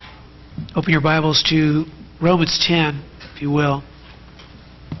Open your Bibles to Romans 10, if you will.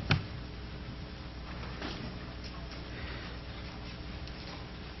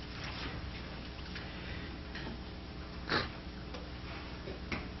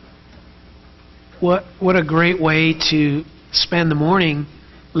 What a great way to spend the morning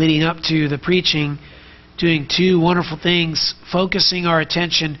leading up to the preaching, doing two wonderful things, focusing our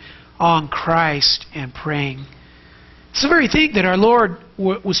attention on Christ and praying. It's the very thing that our Lord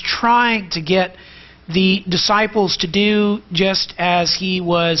was trying to get the disciples to do, just as He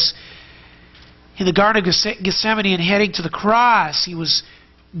was in the Garden of Gethsemane and heading to the cross. He was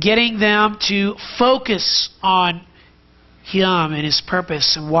getting them to focus on Him and His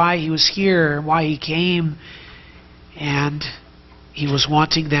purpose and why He was here and why He came. And He was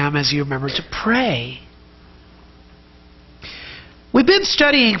wanting them, as you remember, to pray. We've been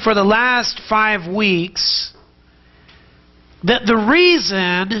studying for the last 5 weeks that the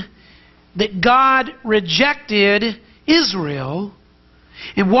reason that God rejected Israel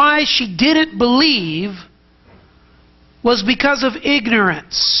and why she didn't believe was because of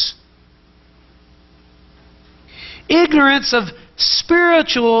ignorance. Ignorance of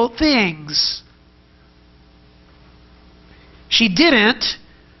spiritual things. She didn't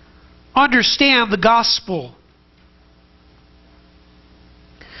understand the gospel.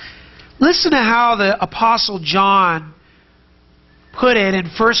 Listen to how the Apostle John put it in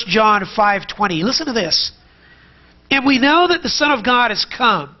 1 John 5:20. Listen to this. And we know that the Son of God has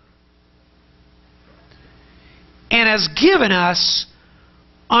come and has given us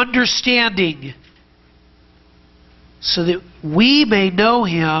understanding, so that we may know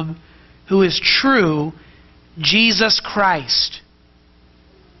Him who is true, Jesus Christ.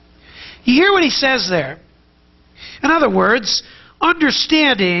 You hear what he says there? In other words,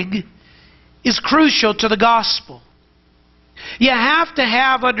 understanding is crucial to the gospel. You have to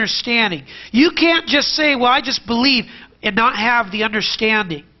have understanding. You can't just say, well, I just believe, and not have the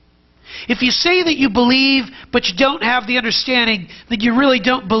understanding. If you say that you believe, but you don't have the understanding, then you really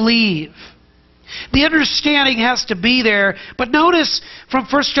don't believe. The understanding has to be there. But notice from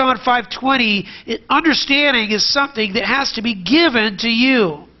 1 John 5:20, understanding is something that has to be given to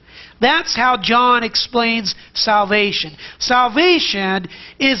you. That's how John explains salvation. Salvation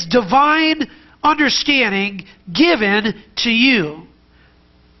is divine understanding given to you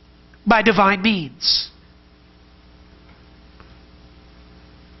by divine means.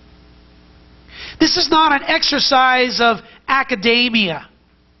 This is not an exercise of academia.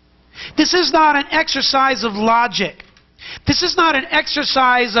 This is not an exercise of logic. This is not an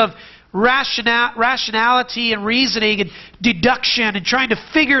exercise of rationality and reasoning and deduction and trying to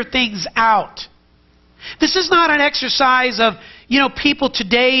figure things out. This is not an exercise of, people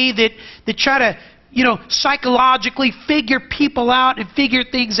today that try to, psychologically figure people out and figure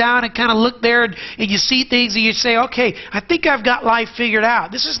things out and kind of look there and you see things and you say, okay, I think I've got life figured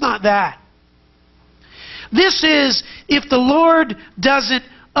out. This is not that. This is, if the Lord doesn't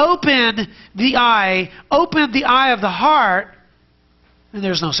open the eye of the heart, then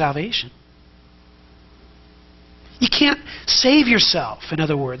there's no salvation. You can't save yourself, in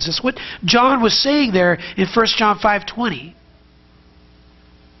other words. That's what John was saying there in 1 John 5:20.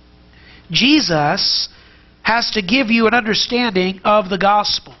 Jesus has to give you an understanding of the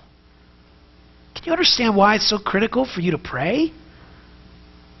gospel. Can you understand why it's so critical for you to pray?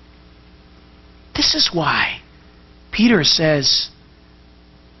 This is why Peter says,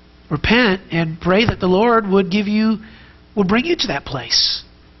 repent and pray that the Lord would bring you to that place.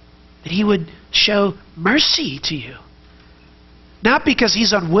 That He would show mercy to you. Not because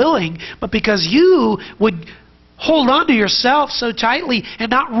He's unwilling, but because you would hold on to yourself so tightly and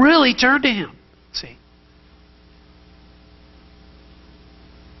not really turn to Him. See?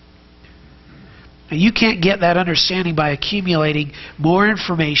 Now, you can't get that understanding by accumulating more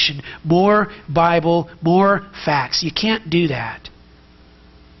information, more Bible, more facts. You can't do that.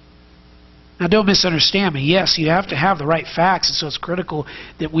 Now, don't misunderstand me. Yes, you have to have the right facts, and so it's critical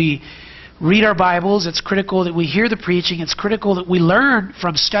that we read our Bibles. It's critical that we hear the preaching. It's critical that we learn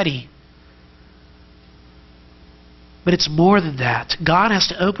from study. But it's more than that. God has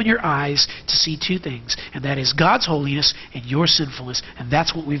to open your eyes to see two things, and that is God's holiness and your sinfulness. And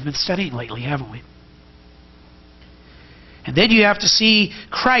that's what we've been studying lately, haven't we? And then you have to see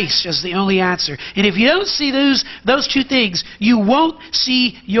Christ as the only answer. And if you don't see those two things, you won't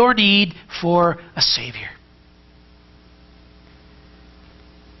see your need for a Savior.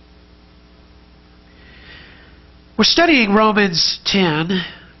 We're studying Romans 10.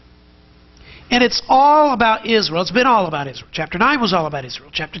 And it's all about Israel. It's been all about Israel. Chapter 9 was all about Israel.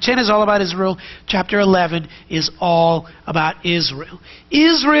 Chapter 10 is all about Israel. Chapter 11 is all about Israel.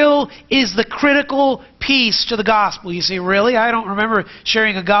 Israel is the critical piece to the gospel. You say, really? I don't remember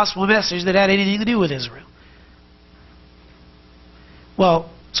sharing a gospel message that had anything to do with Israel. Well,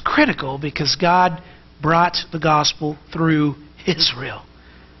 it's critical because God brought the gospel through Israel.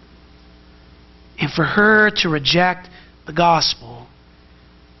 And for her to reject the gospel,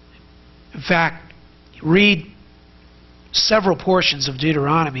 in fact, read several portions of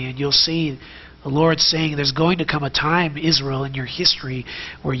Deuteronomy and you'll see the Lord saying there's going to come a time, Israel, in your history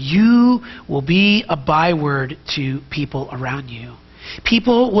where you will be a byword to people around you.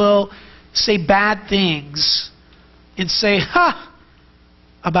 People will say bad things and say,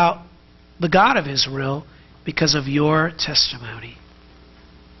 about the God of Israel because of your testimony.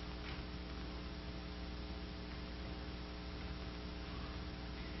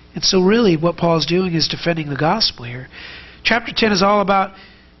 And so really what Paul's doing is defending the gospel here. Chapter 10 is all about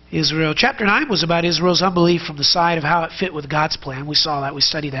Israel. Chapter 9 was about Israel's unbelief from the side of how it fit with God's plan. We saw that. We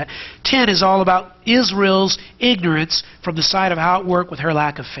studied that. 10 is all about Israel's ignorance from the side of how it worked with her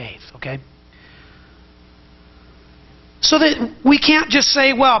lack of faith. Okay? So that we can't just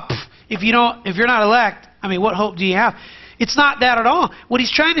say, well, if you're not elect, I mean, what hope do you have? It's not that at all. What he's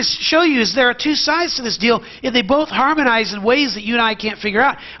trying to show you is there are two sides to this deal, and they both harmonize in ways that you and I can't figure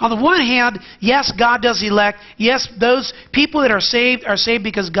out. On the one hand, yes, God does elect. Yes, those people that are saved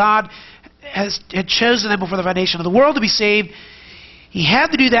because God had chosen them before the foundation of the world to be saved. He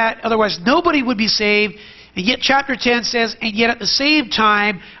had to do that, otherwise nobody would be saved. And yet chapter 10 says, and yet at the same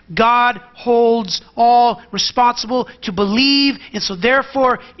time, God holds all responsible to believe. And so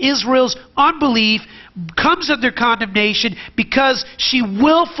therefore, Israel's unbelief comes under condemnation because she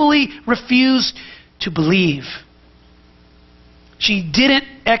willfully refused to believe. She didn't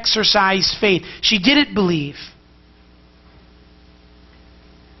exercise faith. She didn't believe.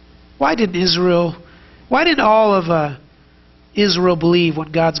 Why didn't all of Israel believe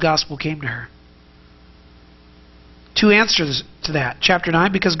when God's gospel came to her? Two answers to that. Chapter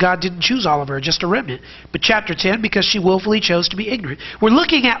 9, because God didn't choose all of her, just a remnant. But chapter 10, because she willfully chose to be ignorant. We're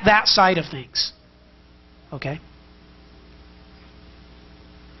looking at that side of things. Okay?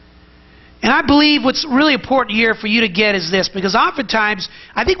 And I believe what's really important here for you to get is this, because oftentimes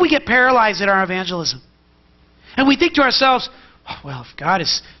I think we get paralyzed in our evangelism. And we think to ourselves, well, if God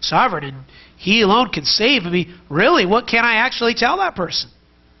is sovereign and He alone can save me, really, what can I actually tell that person?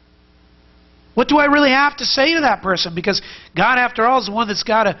 What do I really have to say to that person? Because God, after all, is the one that's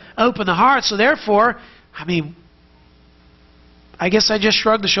got to open the heart. So therefore, I guess I just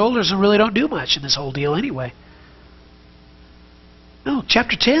shrug the shoulders and really don't do much in this whole deal anyway. No,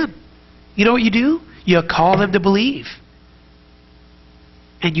 chapter 10. You know what you do? You call them to believe.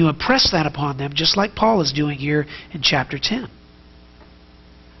 And you impress that upon them, just like Paul is doing here in chapter 10.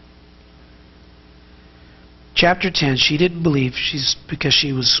 Chapter 10, she didn't believe because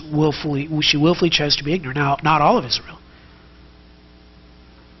she willfully chose to be ignorant. Now, not all of Israel.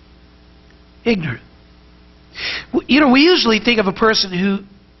 Ignorant. You know, we usually think of a person who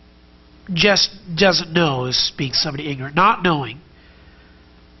just doesn't know as being somebody ignorant, not knowing.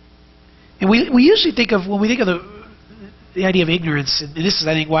 And we usually think of, when we think of the idea of ignorance, and this is,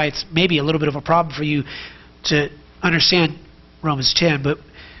 I think, why it's maybe a little bit of a problem for you to understand Romans 10, but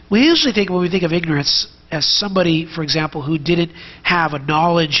we usually think, when we think of ignorance, as somebody, for example, who didn't have a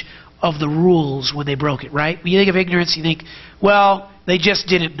knowledge of the rules when they broke it, right? When you think of ignorance, you think, well, they just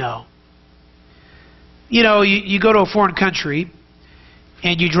didn't know. You know, you go to a foreign country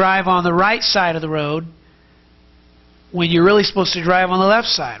and you drive on the right side of the road when you're really supposed to drive on the left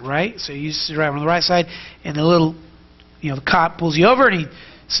side, right? So you used to drive on the right side, and the cop pulls you over and he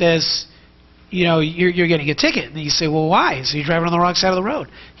says, you're getting a ticket. And you say, well, why? So you're driving on the wrong side of the road.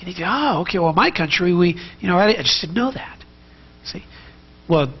 And you go, oh, okay, well, in my country, I just didn't know that. See?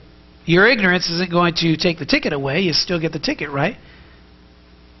 Well, your ignorance isn't going to take the ticket away. You still get the ticket, right?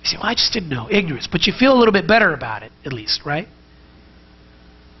 You say, well, I just didn't know. Ignorance. But you feel a little bit better about it, at least, right?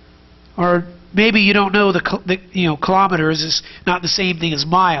 Or maybe you don't know kilometers is not the same thing as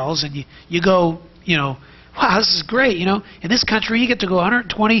miles, and you go, wow, this is great, in this country you get to go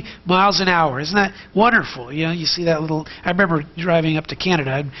 120 miles an hour. Isn't that wonderful? You see that little, I remember driving up to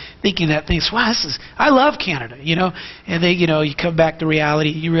Canada and thinking that thing, wow, I love Canada, and then, you come back to reality,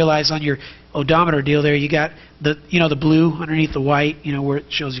 you realize on your odometer deal there, you got the blue underneath the white, where it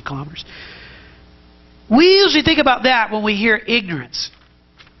shows you kilometers. We usually think about that when we hear ignorance.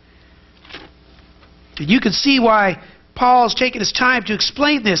 And you can see why Paul's taking his time to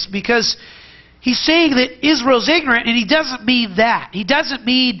explain this, because he's saying that Israel's ignorant, and he doesn't mean that. He doesn't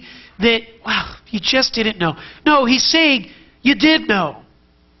mean that, wow, you just didn't know. No, he's saying you did know,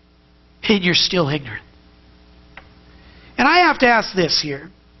 and you're still ignorant. And I have to ask this here.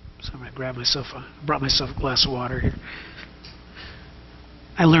 So I'm going to brought myself a glass of water here.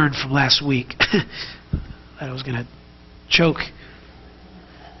 I learned from last week that I was going to choke.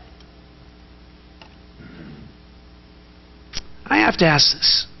 I have to ask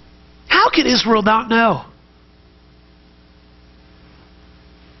this. How can Israel not know?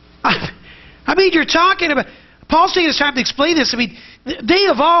 I mean, you're talking about... Paul's taking his time to explain this. I mean, they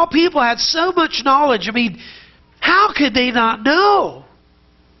of all people had so much knowledge. I mean, how could they not know?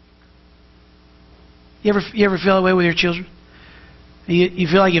 You ever feel that way with your children? You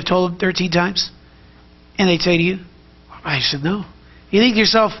feel like you've told them 13 times? And they say to you, I said no. You think to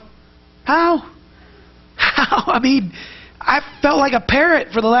yourself, how? How? I mean, I felt like a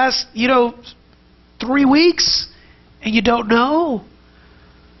parrot for the last, 3 weeks, and you don't know.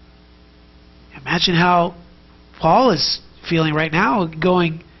 Imagine how Paul is feeling right now,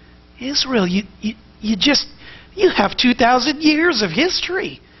 going, Israel, you have 2,000 years of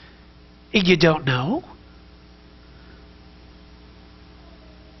history, and you don't know.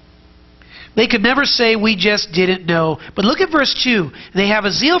 They could never say, we just didn't know. But look at verse 2. They have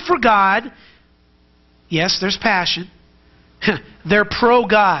a zeal for God. Yes, there's passion. They're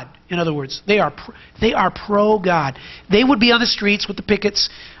pro-God. In other words, they are pro-God. They would be on the streets with the pickets.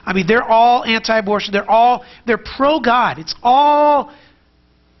 I mean, they're all anti-abortion. They're pro-God. It's all,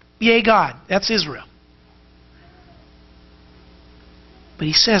 yay God. That's Israel. But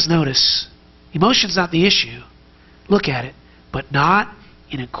he says, notice, emotion's not the issue. Look at it. But not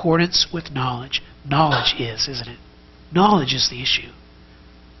in accordance with knowledge. Knowledge is, isn't it? Knowledge is the issue.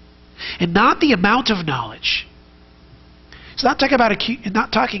 And not the amount of knowledge. He's not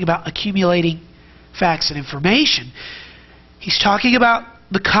talking about accumulating facts and information. He's talking about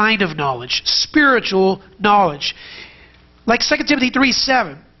the kind of knowledge, spiritual knowledge. Like 2 Timothy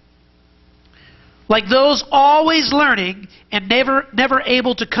 3:7. Like those always learning and never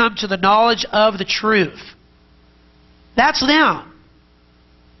able to come to the knowledge of the truth. That's them.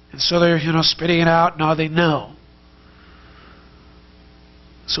 And so they're, spitting it out and all they know.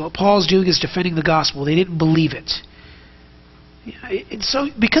 So what Paul's doing is defending the gospel. They didn't believe it. And so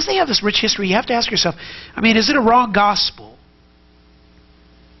because they have this rich history, you have to ask yourself, is it a wrong gospel?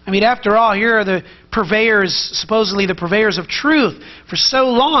 After all, here are the purveyors, supposedly the purveyors of truth for so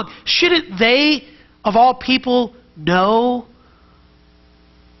long. Shouldn't they, of all people, know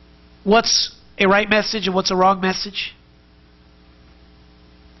what's a right message and what's a wrong message?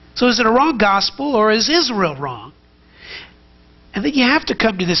 So is it a wrong gospel, or is Israel wrong? And then you have to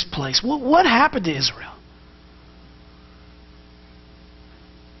come to this place. What happened to Israel?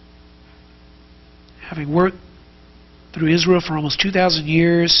 Having worked through Israel for almost 2,000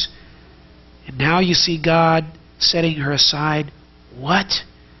 years, and now you see God setting her aside. What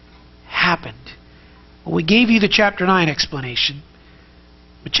happened? Well, we gave you the chapter 9 explanation,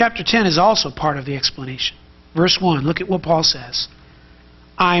 but chapter 10 is also part of the explanation. Verse 1, look at what Paul says.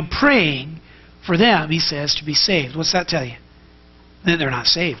 I'm praying for them, he says, to be saved. What's that tell you? Then they're not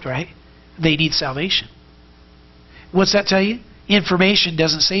saved, right? They need salvation. What's that tell you? Information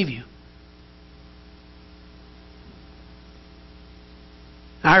doesn't save you.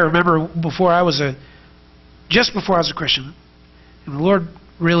 I remember before I was a Christian, and the Lord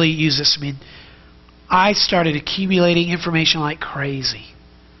really used this. I started accumulating information like crazy.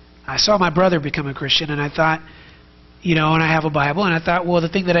 I saw my brother become a Christian, and I thought, and I have a Bible, and I thought, well, the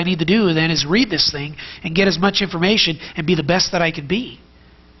thing that I need to do then is read this thing and get as much information and be the best that I can be.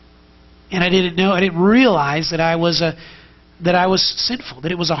 And I didn't realize that I was sinful,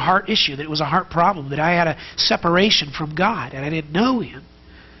 that it was a heart issue, that it was a heart problem, that I had a separation from God, and I didn't know Him.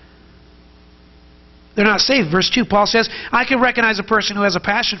 They're not saved. Verse 2, Paul says, I can recognize a person who has a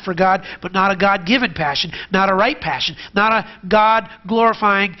passion for God, but not a God-given passion, not a right passion, not a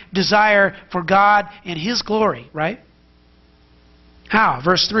God-glorifying desire for God and His glory, right? How?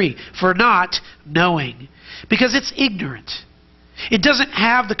 Verse 3, for not knowing, because it's ignorant. It doesn't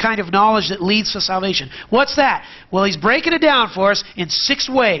have the kind of knowledge that leads to salvation. What's that? Well, he's breaking it down for us in 6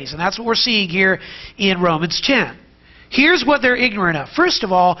 ways, and that's what we're seeing here in Romans 10. Here's what they're ignorant of. First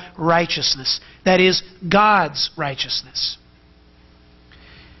of all, righteousness. That is, God's righteousness.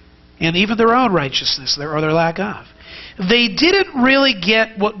 And even their own righteousness, or their lack of. They didn't really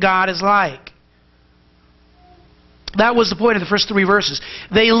get what God is like. That was the point of the first 3 verses.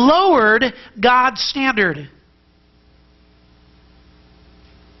 They lowered God's standard.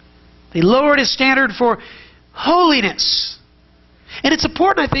 They lowered His standard for holiness. And it's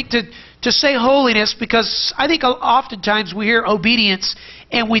important, I think, to say holiness because I think oftentimes we hear obedience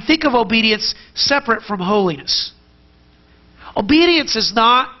and we think of obedience separate from holiness. Obedience is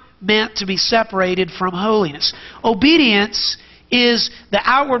not meant to be separated from holiness. Obedience is the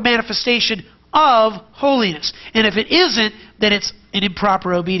outward manifestation of holiness. And if it isn't, then it's an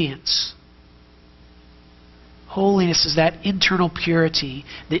improper obedience. Holiness is that internal purity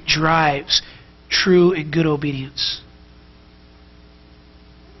that drives true and good obedience.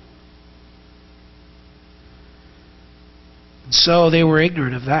 And so they were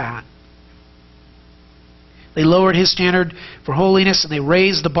ignorant of that. They lowered His standard for holiness and they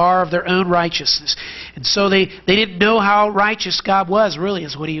raised the bar of their own righteousness. And so they didn't know how righteous God was, really,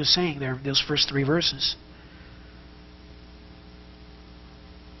 is what He was saying there in those first 3 verses.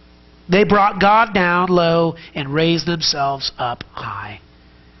 They brought God down low and raised themselves up high.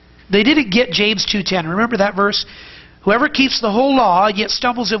 They didn't get James 2:10. Remember that verse? Whoever keeps the whole law and yet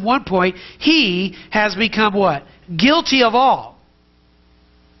stumbles at one point, he has become what? Guilty of all.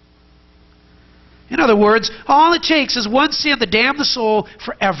 In other words, all it takes is one sin to damn the soul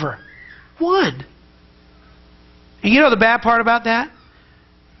forever. One. And you know the bad part about that?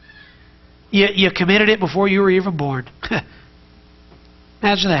 You committed it before you were even born.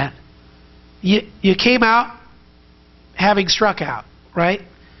 Imagine that. You came out having struck out, right?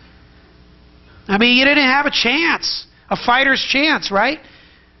 I mean, you didn't have a chance, a fighter's chance, right?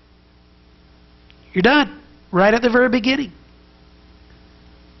 You're done right at the very beginning.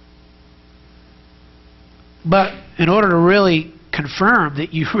 But in order to really confirm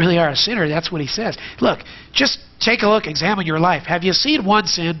that you really are a sinner, that's what he says. Look, just take a look, examine your life. Have you seen one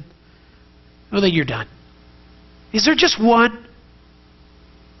sin? Well, then you're done. Is there just one?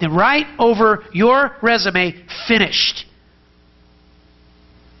 Then write over your resume, finished.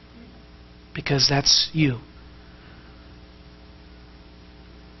 Because that's you.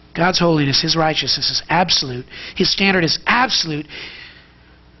 God's holiness, His righteousness is absolute. His standard is absolute.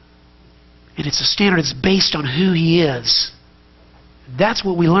 And it's a standard that's based on who He is. That's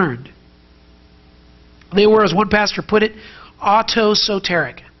what we learned. They were, as one pastor put it,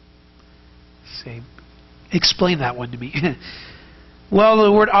 autosoteric. Say, explain that one to me. Well,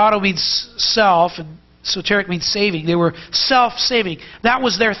 the word auto means self, and soteric means saving. They were self-saving. That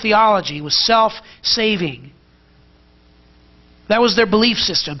was their theology, was self-saving. That was their belief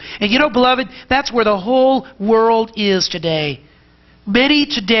system. And you know, beloved, that's where the whole world is today. Many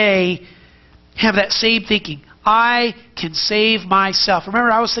today have that same thinking. I can save myself.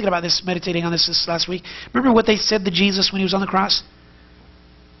 Remember, I was thinking about this, meditating on this last week. Remember what they said to Jesus when He was on the cross?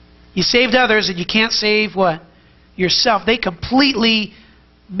 You saved others and you can't save what? Yourself. They completely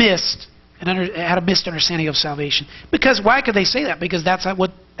missed and had a misunderstanding of salvation. Because why could they say that? Because that's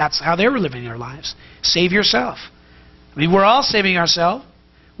how they were living their lives. Save yourself. I mean, we're all saving ourselves.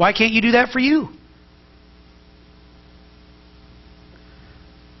 Why can't you do that for you?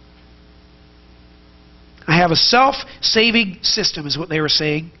 I have a self-saving system, is what they were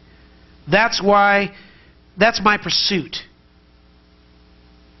saying. That's my pursuit.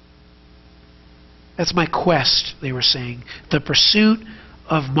 That's my quest, they were saying. The pursuit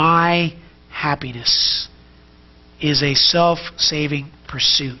of my happiness is a self-saving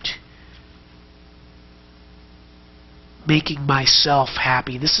pursuit. Making myself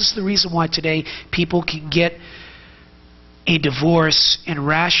happy. This is the reason why today people can get a divorce and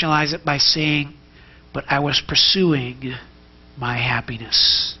rationalize it by saying, but I was pursuing my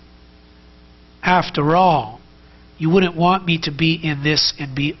happiness. After all, you wouldn't want me to be in this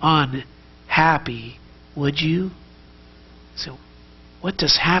and be unhappy, would you? So, what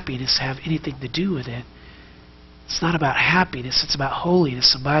does happiness have anything to do with it? It's not about happiness, it's about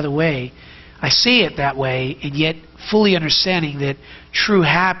holiness. And by the way, I see it that way, and yet fully understanding that true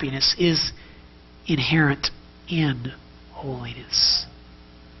happiness is inherent in holiness.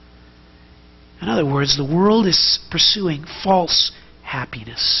 In other words, the world is pursuing false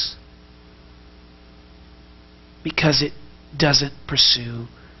happiness because it doesn't pursue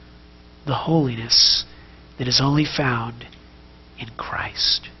the holiness that is only found in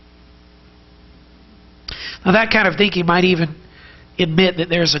Christ. Now, that kind of thinking might even admit that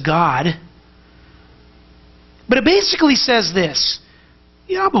there's a God. But it basically says this: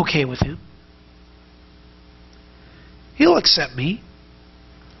 yeah, I'm okay with Him. He'll accept me.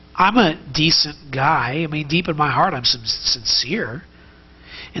 I'm a decent guy. I mean, deep in my heart, I'm sincere.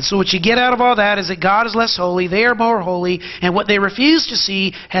 And so what you get out of all that is that God is less holy, they are more holy, and what they refuse to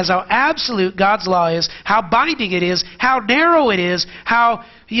see is how absolute God's law is, how binding it is, how narrow it is, how,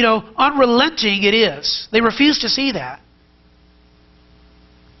 unrelenting it is. They refuse to see that.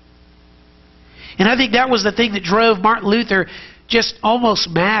 And I think that was the thing that drove Martin Luther just almost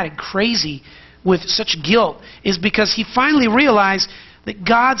mad and crazy with such guilt is because he finally realized that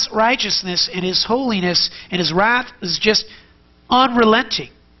God's righteousness and His holiness and His wrath is just unrelenting.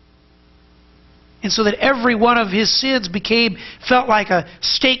 And so that every one of his sins felt like a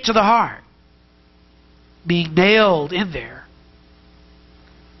stake to the heart, being nailed in there.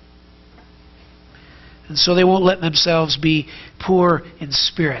 And so they won't let themselves be poor in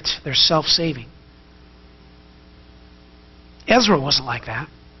spirit. They're self-saving. Ezra wasn't like that.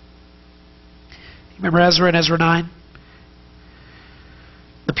 Remember Ezra in Ezra 9?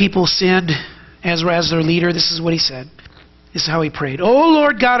 The people sinned. Ezra as their leader, this is what he said. This is how he prayed. O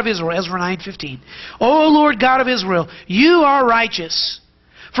Lord God of Israel, Ezra 9:15. O Lord God of Israel, you are righteous.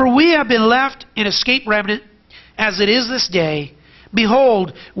 For we have been left an escaped remnant, as it is this day.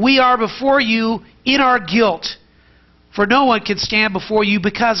 Behold, we are before you in our guilt, for no one can stand before you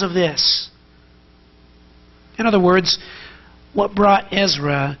because of this. In other words, what brought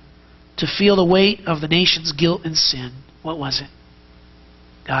Ezra to feel the weight of the nation's guilt and sin? What was it?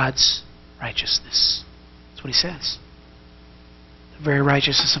 God's righteousness. That's what he says. The very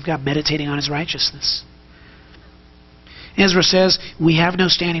righteousness of God, meditating on His righteousness. Ezra says, we have no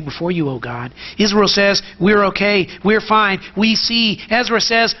standing before you, O God. Israel says, we're okay, we're fine, we see. Ezra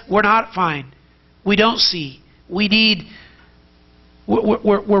says, we're not fine. We don't see. We're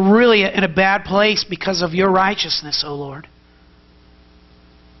really in a bad place because of your righteousness, O Lord.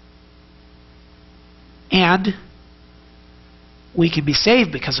 And we can be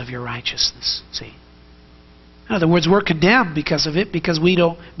saved because of your righteousness. See? In other words, we're condemned because of it, because we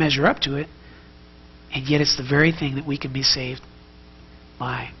don't measure up to it. And yet it's the very thing that we can be saved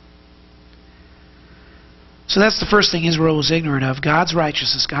by. So that's the first thing Israel was ignorant of. God's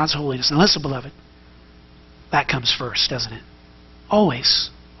righteousness, God's holiness. Now listen, beloved. That comes first, doesn't it? Always.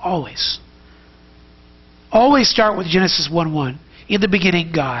 Always. Always start with Genesis 1:1. In the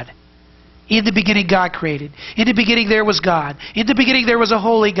beginning, God. In the beginning, God created. In the beginning, there was God. In the beginning, there was a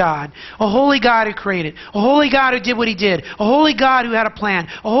holy God. A holy God who created. A holy God who did what He did. A holy God who had a plan.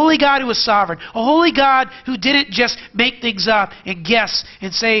 A holy God who was sovereign. A holy God who didn't just make things up and guess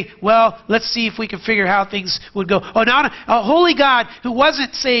and say, well, let's see if we can figure how things would go. Oh, not a holy God who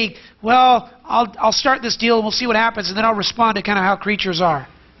wasn't saying, well, I'll start this deal and we'll see what happens and then I'll respond to kind of how creatures are.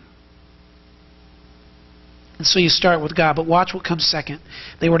 And so you start with God. But watch what comes second.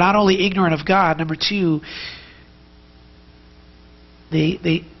 They were not only ignorant of God. Number two,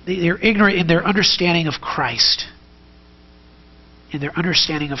 they're ignorant in their understanding of Christ. In their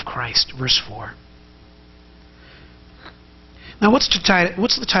understanding of Christ. Verse 4. Now what's the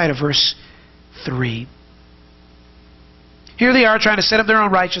tie to verse 3? Here they are trying to set up their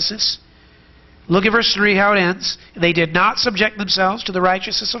own righteousness. Look at verse 3, how it ends. They did not subject themselves to the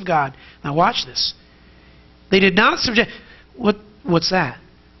righteousness of God. Now watch this. They did not subject... What's that?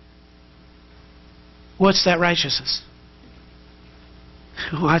 What's that righteousness?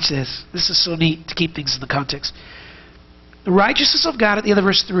 Watch this. This is so neat to keep things in the context. The righteousness of God at the end of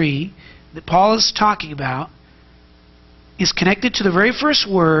verse 3 that Paul is talking about is connected to the very first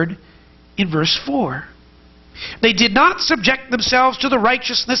word in verse 4. They did not subject themselves to the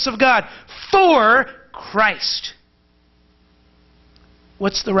righteousness of God for Christ.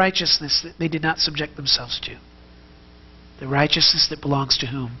 What's the righteousness that they did not subject themselves to? The righteousness that belongs to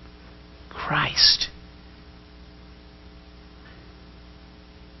whom? Christ.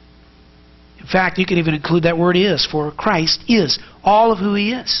 In fact, you can even include that word is, for Christ is all of who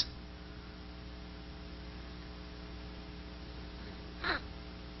He is.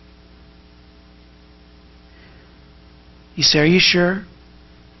 You say, are you sure?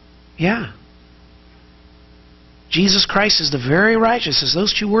 Yeah. Jesus Christ is the very righteousness.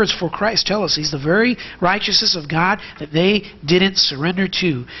 Those two words, for Christ, tell us He's the very righteousness of God that they didn't surrender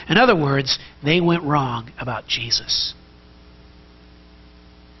to. In other words, they went wrong about Jesus.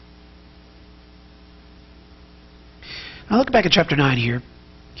 Now look back at chapter 9 here.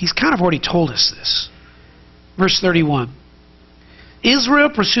 He's kind of already told us this. Verse 31. Israel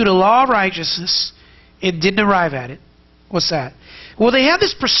pursued a law of righteousness and didn't arrive at it. What's that? Well, they had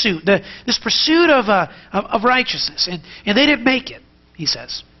this pursuit, this pursuit of righteousness, and they didn't make it, he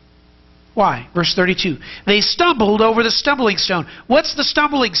says. Why? Verse 32. They stumbled over the stumbling stone. What's the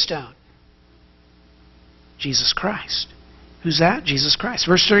stumbling stone? Jesus Christ. Who's that? Jesus Christ.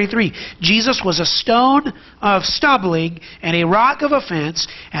 Verse 33. Jesus was a stone of stumbling and a rock of offense,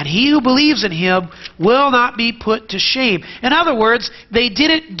 and he who believes in Him will not be put to shame. In other words, they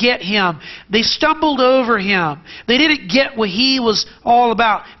didn't get Him. They stumbled over Him. They didn't get what He was all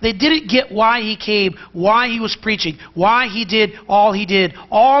about. They didn't get why He came, why He was preaching, why He did, all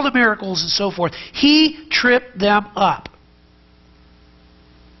the miracles and so forth. He tripped them up.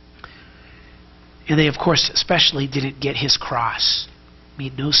 And they, of course, especially didn't get his cross. It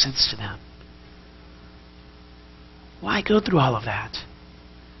made no sense to them. Why go through all of that?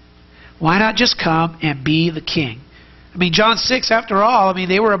 Why not just come and be the king? I mean, John 6, after all, I mean,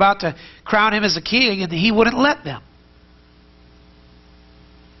 they were about to crown him as a king, and he wouldn't let them.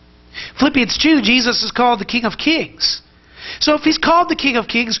 Philippians 2, Jesus is called the King of Kings. So if he's called the King of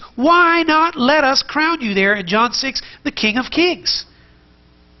Kings, why not let us crown you there in John 6, the King of Kings?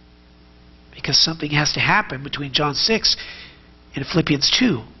 Because something has to happen between John 6 and Philippians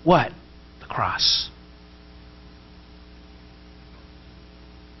 2. What? The cross.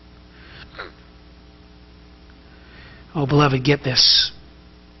 Oh, beloved, get this.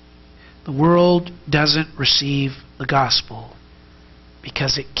 The world doesn't receive the gospel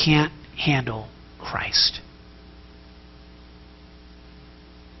because it can't handle Christ.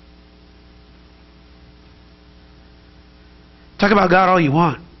 Talk about God all you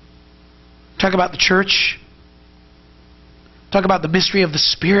want. Talk about the church. Talk about the mystery of the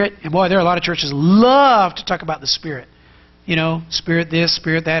Spirit. And boy, there are a lot of churches love to talk about the Spirit. You know, Spirit this,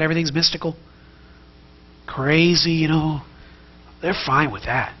 Spirit that, everything's mystical. Crazy, you know. They're fine with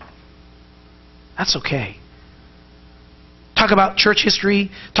that. That's okay. Talk about church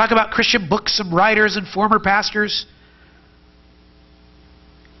history. Talk about Christian books and writers and former pastors.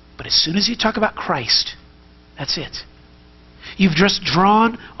 But as soon as you talk about Christ, that's it. You've just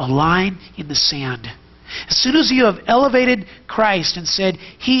drawn a line in the sand. As soon as you have elevated Christ and said,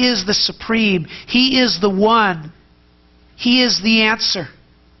 He is the supreme, He is the one, He is the answer,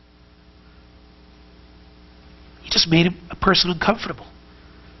 you just made a person uncomfortable.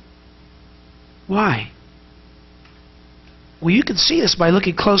 Why? Well, you can see this by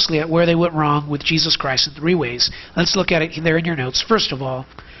looking closely at where they went wrong with Jesus Christ in 3 ways. Let's look at it there in your notes. First of all,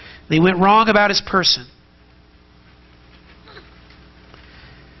 they went wrong about His person.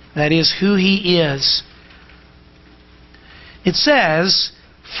 That is, who He is. It says,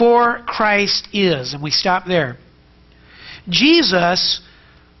 for Christ is. And we stop there. Jesus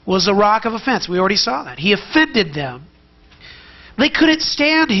was a rock of offense. We already saw that. He offended them. They couldn't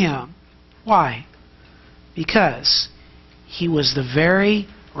stand Him. Why? Because He was the very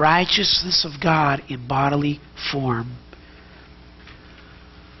righteousness of God in bodily form.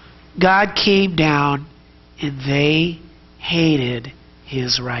 God came down and they hated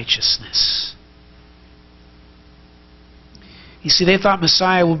His righteousness. You see, they thought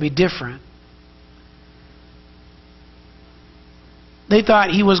Messiah would be different. They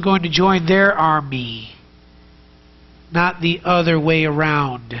thought He was going to join their army, not the other way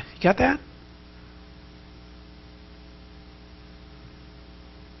around. You got that?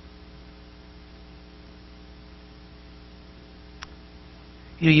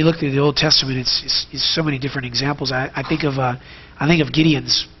 You know, you look through the Old Testament; it's so many different examples. I think of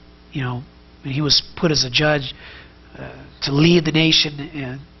Gideon's. You know, when he was put as a judge to lead the nation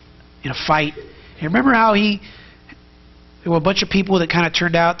in a fight. You remember how there were a bunch of people that kind of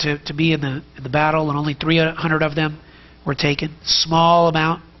turned out to be in the battle, and only 300 of them were taken. Small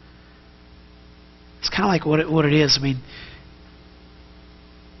amount. It's kind of like what it is. I mean,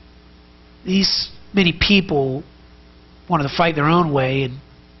 these many people wanted to fight their own way, and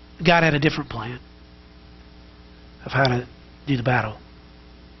God had a different plan of how to do the battle.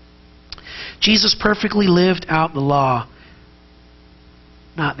 Jesus perfectly lived out the law,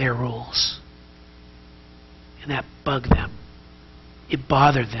 not their rules. And that bugged them. It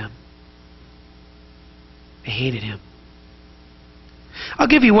bothered them. They hated Him. I'll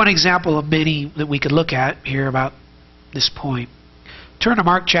give you one example of many that we could look at here about this point. Turn to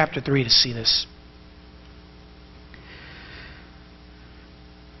Mark chapter 3 to see this.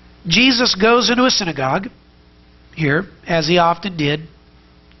 Jesus goes into a synagogue here, as He often did,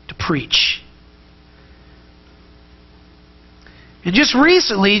 to preach. And just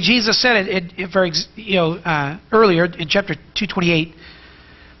recently, Jesus said it earlier in chapter 2:28,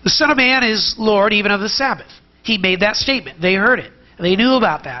 the Son of Man is Lord even of the Sabbath. He made that statement. They heard it. They knew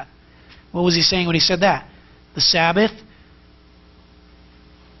about that. What was He saying when He said that? The Sabbath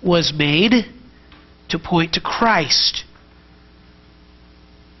was made to point to Christ.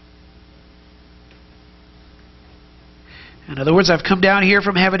 In other words, I've come down here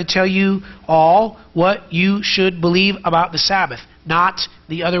from heaven to tell you all what you should believe about the Sabbath, not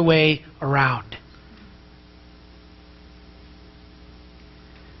the other way around.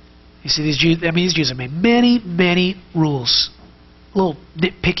 You see, these Jews have made many, many rules, little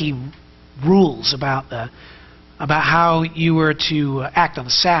nitpicky rules about how you were to act on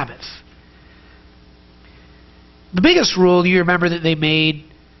the Sabbath. The biggest rule you remember that they made,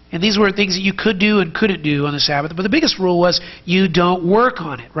 and these were things that you could do and couldn't do on the Sabbath, but the biggest rule was you don't work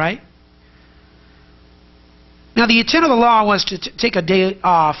on it, right? Now, the intent of the law was to take a day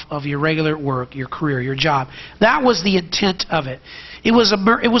off of your regular work, your career, your job. That was the intent of it. It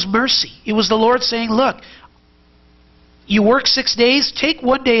was mercy. It was the Lord saying, look, you work 6 days, take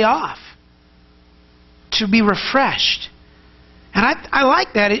 1 day off to be refreshed. And I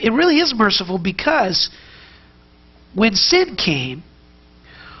like that. It really is merciful, because when sin came,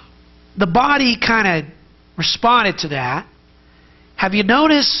 the body kind of responded to that. Have you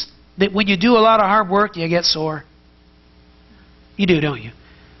noticed that when you do a lot of hard work, you get sore? You do, don't you?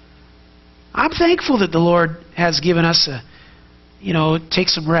 I'm thankful that the Lord has given us a, take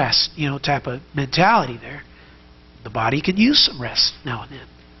some rest, type of mentality there. The body can use some rest now and then.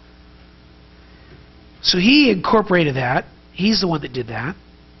 So He incorporated that. He's the one that did that.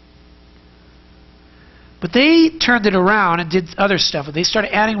 But they turned it around and did other stuff. They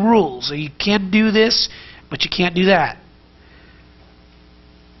started adding rules. So you can do this, but you can't do that.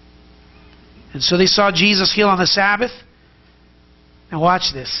 And so they saw Jesus heal on the Sabbath. Now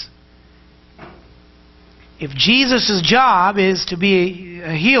watch this. If Jesus' job is to be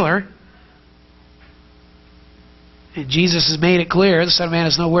a healer, and Jesus has made it clear, the Son of Man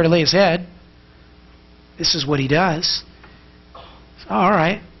has nowhere to lay His head, this is what He does. So, all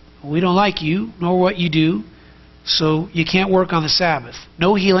right, we don't like you, nor what you do, so you can't work on the Sabbath.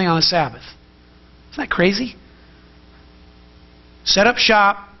 No healing on the Sabbath. Isn't that crazy? Set up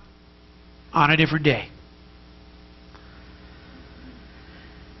shop on a different day.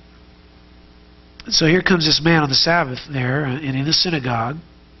 So here comes this man on the Sabbath there, and in the synagogue,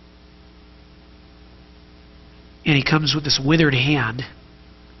 and he comes with this withered hand.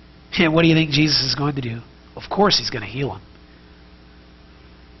 And what do you think Jesus is going to do? Of course He's going to heal him.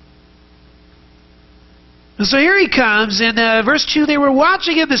 And so here He comes, and verse 2, they were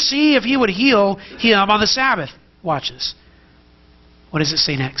watching Him to see if He would heal him on the Sabbath. Watch this. What does it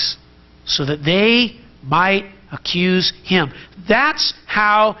say next? So that they might accuse Him. That's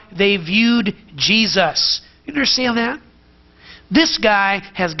how they viewed Jesus. You understand that? This guy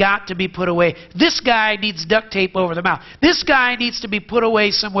has got to be put away. This guy needs duct tape over the mouth. This guy needs to be put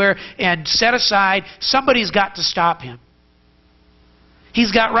away somewhere and set aside. Somebody's got to stop him.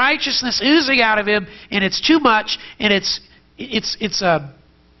 He's got righteousness oozing out of him, and it's too much, and it's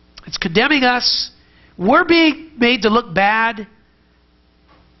condemning us. We're being made to look bad.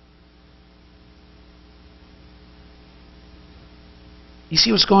 You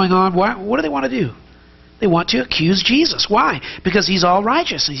see what's going on? What do they want to do? They want to accuse Jesus. Why? Because He's all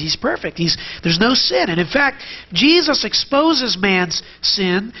righteous. He's perfect. There's no sin. And in fact, Jesus exposes man's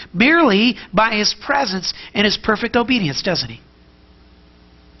sin merely by His presence and His perfect obedience, doesn't He?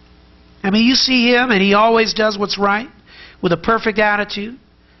 I mean, you see Him, and He always does what's right with a perfect attitude.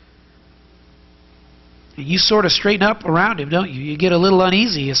 And you sort of straighten up around Him, don't you? You get a little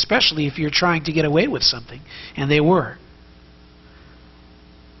uneasy, especially if you're trying to get away with something. And they were.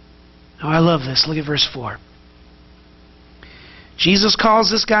 Now, I love this. Look at verse 4. Jesus calls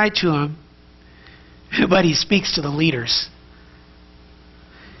this guy to Him, but He speaks to the leaders.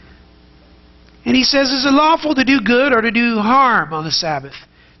 And He says, is it lawful to do good or to do harm on the Sabbath?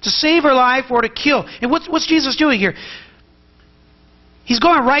 To save her life or to kill? And what's Jesus doing here? He's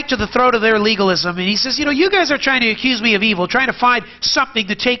going right to the throat of their legalism. And He says, you guys are trying to accuse me of evil, trying to find something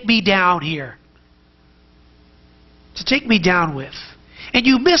to take me down here. To take me down with. And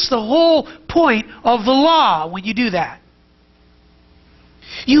you miss the whole point of the law when you do that.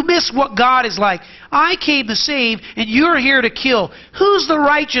 You miss what God is like. I came to save, and you're here to kill. Who's the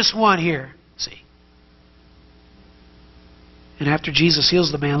righteous one here? See. And after Jesus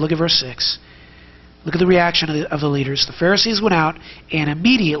heals the man, look at verse 6. Look at the reaction of the leaders. The Pharisees went out and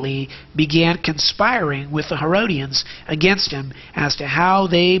immediately began conspiring with the Herodians against Him as to how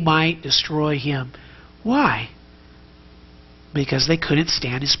they might destroy Him. Why? Because they couldn't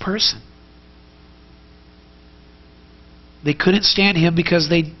stand His person. They couldn't stand Him because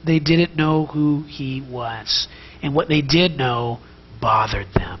they didn't know who He was. And what they did know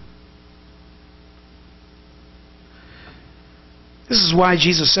bothered them. This is why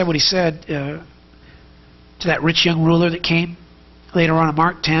Jesus said what He said to that rich young ruler that came later on in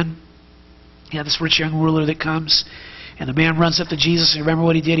Mark 10. You have this rich young ruler that comes, and the man runs up to Jesus. And remember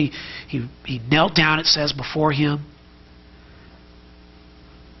what he did? He knelt down, it says, before Him.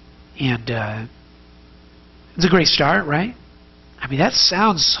 And it's a great start, right? I mean, that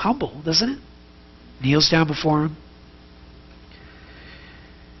sounds humble, doesn't it? Kneels down before Him.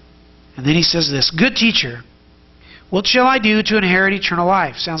 And then He says this, good teacher, what shall I do to inherit eternal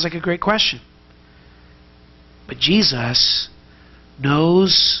life? Sounds like a great question. But Jesus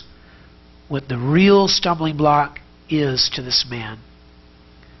knows what the real stumbling block is to this man.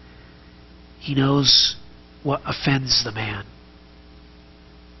 He knows what offends the man.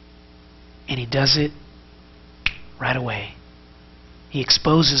 And he does it right away. He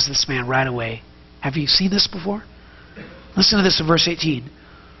exposes this man right away. Have you seen this before? Listen to this in verse 18.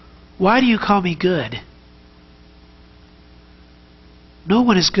 Why do you call me good? No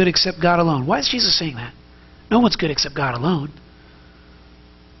one is good except God alone. Why is Jesus saying that? No one's good except God alone.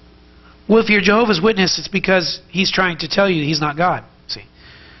 Well, if you're Jehovah's Witness, it's because he's trying to tell you he's not God. See?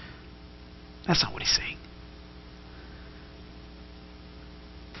 That's not what he's saying.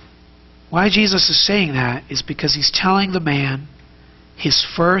 Why Jesus is saying that is because he's telling the man his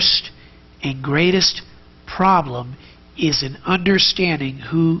first and greatest problem is in understanding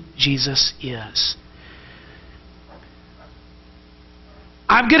who Jesus is.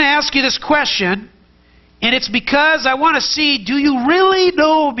 I'm going to ask you this question, and it's because I want to see, do you really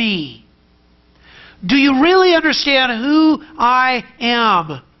know me? Do you really understand who I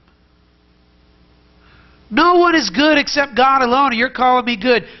am? No one is good except God alone, and you're calling me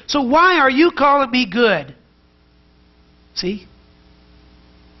good. So why are you calling me good? See?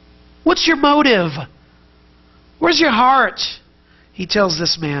 What's your motive? Where's your heart? He tells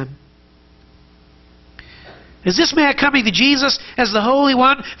this man. Is this man coming to Jesus as the Holy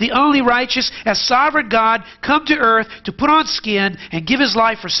One, the only righteous, as sovereign God, come to earth to put on skin and give his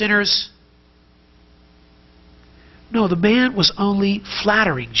life for sinners? No, the man was only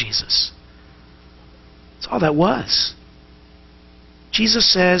flattering Jesus. That's all that was.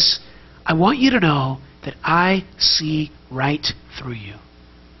 Jesus says, I want you to know that I see right through you.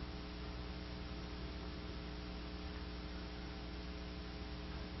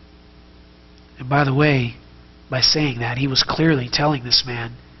 And by the way, by saying that, he was clearly telling this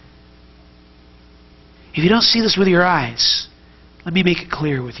man, if you don't see this with your eyes, let me make it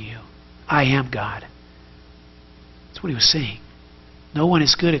clear with you. I am God. That's what he was saying. No one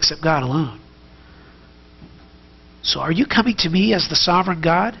is good except God alone. So are you coming to me as the sovereign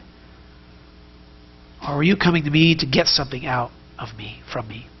God? Or are you coming to me to get something out of me, from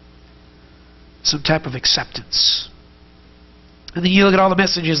me? Some type of acceptance. And then you look at all the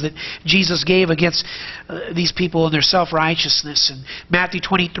messages that Jesus gave against these people and their self-righteousness. In Matthew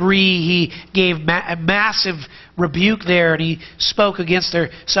 23, he gave a massive rebuke there, and he spoke against their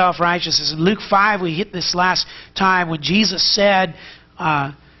self-righteousness. In Luke 5, we hit this last time when Jesus said,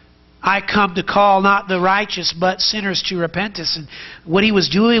 I come to call not the righteous but sinners to repentance. And what he was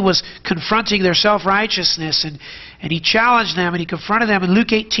doing was confronting their self-righteousness, and he challenged them and he confronted them. In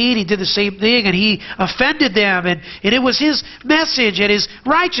Luke 18 he did the same thing, and he offended them, and it was his message and his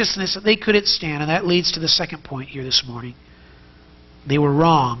righteousness that they couldn't stand. And that leads to the second point here this morning. They were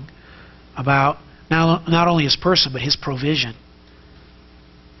wrong about not only his person but his provision.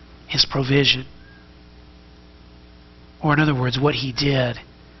 His provision. Or in other words, what he did.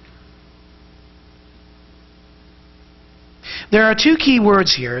 There are two key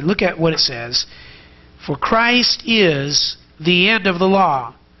words here. Look at what it says. For Christ is the end of the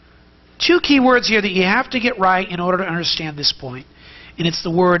law. Two key words here that you have to get right in order to understand this point. And it's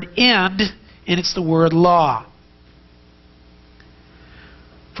the word end, and it's the word law.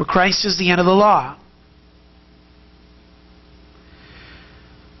 For Christ is the end of the law.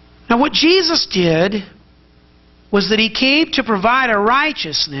 Now what Jesus did was that he came to provide a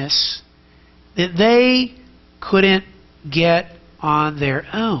righteousness that they couldn't get on their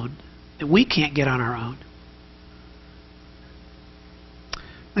own, that we can't get on our own.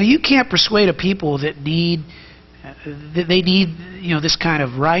 Now you can't persuade a people that they need this kind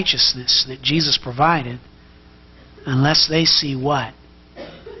of righteousness that Jesus provided unless they see what?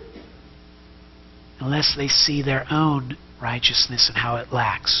 Unless they see their own righteousness and how it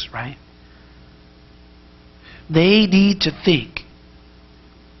lacks, right? They need to think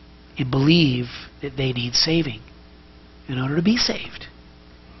and believe that they need saving in order to be saved.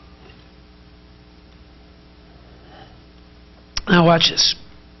 Now watch this.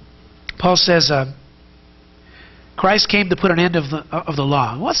 Paul says, Christ came to put an end of the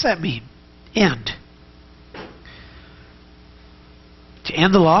law. What's that mean? End. To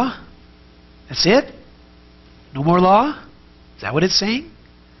end the law? That's it? No more law? Is that what it's saying?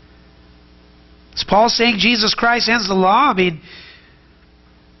 Is Paul saying Jesus Christ ends the law? I mean,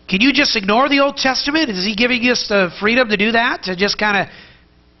 can you just ignore the Old Testament? Is he giving us the freedom to do that? To just kind of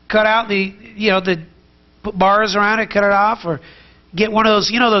cut out the put bars around it, cut it off? Or get one of those,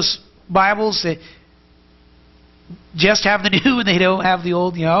 those Bibles that just have the new and they don't have the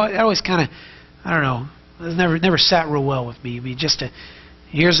old? It always kind of, I don't know, it's never sat real well with me. I mean,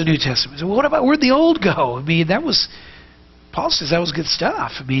 here's the New Testament. So what about, where'd the old go? I mean, Paul says that was good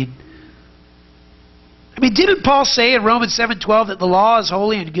stuff. I mean, didn't Paul say in Romans 7:12 that the law is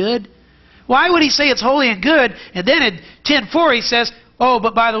holy and good? Why would he say it's holy and good, and then in 10:4 he says, oh,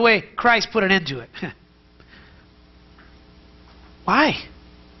 but by the way, Christ put an end to it? Why?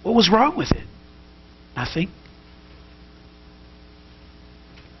 What was wrong with it? Nothing.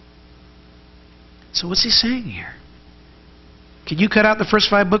 So what's he saying here? Can you cut out the first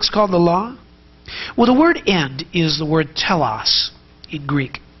 5 books called the law? Well, the word end is the word telos in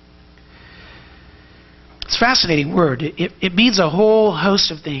Greek. It's a fascinating word. It means a whole host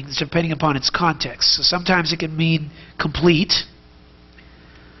of things depending upon its context. So sometimes it can mean complete.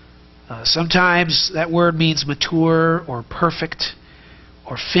 Sometimes that word means mature or perfect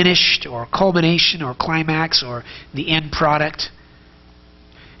or finished or culmination or climax or the end product.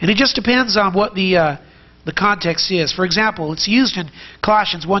 And it just depends on what the context is. For example, it's used in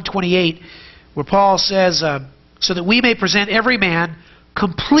Colossians 1:28 where Paul says, so that we may present every man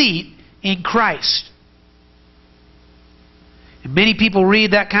complete in Christ. And many people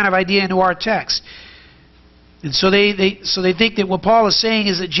read that kind of idea into our text. And so they think that what Paul is saying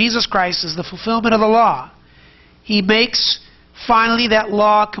is that Jesus Christ is the fulfillment of the law. He makes finally that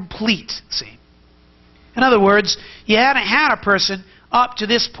law complete. See? In other words, you hadn't had a person up to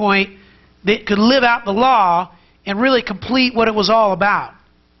this point that could live out the law and really complete what it was all about,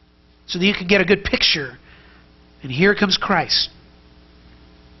 so that you can get a good picture. And here comes Christ.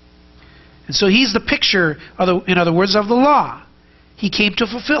 And so he's the picture, in other words, of the law. He came to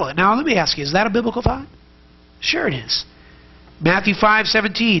fulfill it. Now let me ask you, is that a biblical thought? Sure it is. Matthew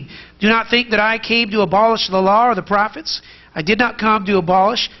 5:17. Do not think that I came to abolish the law or the prophets. I did not come to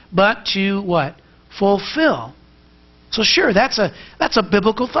abolish, but to what? Fulfill. So sure, that's a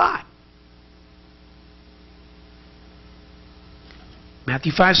biblical thought.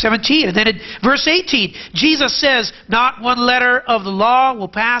 Matthew 5:17. And then in verse 18, Jesus says, not one letter of the law will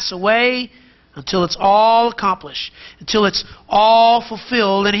pass away until it's all accomplished, until it's all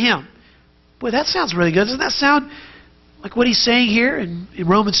fulfilled in Him. Boy, that sounds really good. Doesn't that sound like what he's saying here in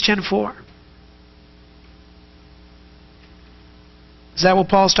Romans 10:4? Is that what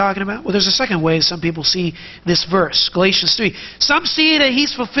Paul's talking about? Well, there's a second way some people see this verse, Galatians 3. Some see it as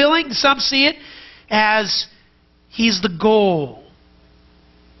he's fulfilling, some see it as he's the goal.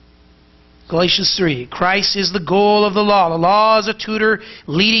 Galatians 3, Christ is the goal of the law. The law is a tutor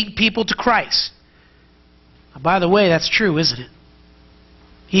leading people to Christ. Now, by the way, that's true, isn't it?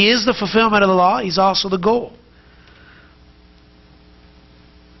 He is the fulfillment of the law. He's also the goal.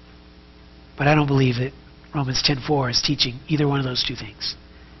 But I don't believe that Romans 10:4 is teaching either one of those two things.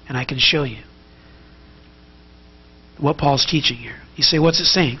 And I can show you what Paul's teaching here. You say, what's it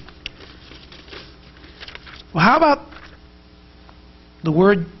saying? Well, how about the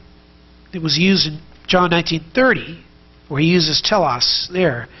word that was used in John 19:30, where he uses telos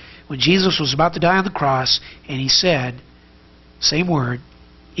there, when Jesus was about to die on the cross, and he said, same word,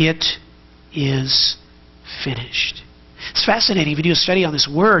 it is finished. It's fascinating if you do a study on this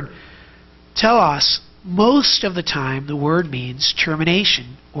word, telos. Most of the time the word means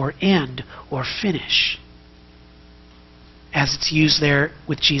termination or end or finish, as it's used there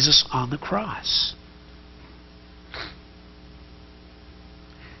with Jesus on the cross.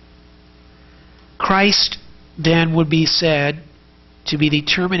 Christ then would be said to be the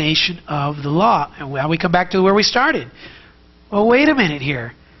termination of the law. And well, we come back to where we started. Well, wait a minute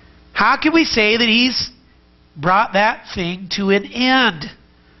here. How can we say that He's brought that thing to an end?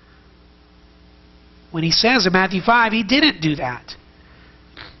 When He says in Matthew 5, He didn't do that.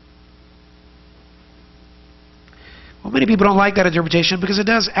 Well, many people don't like that interpretation because it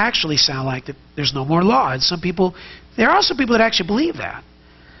does actually sound like that there's no more law. And there are some people that actually believe that.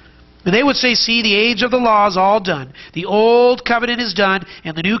 And they would say, see, the age of the law is all done. The old covenant is done,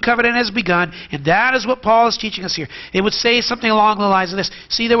 and the new covenant has begun, and that is what Paul is teaching us here. It would say something along the lines of this.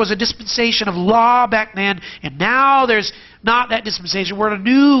 See, there was a dispensation of law back then, and now there's not that dispensation. We're in a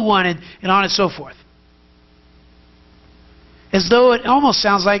new one, and on and so forth. As though it almost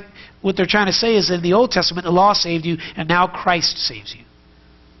sounds like what they're trying to say is that in the Old Testament, the law saved you, and now Christ saves you.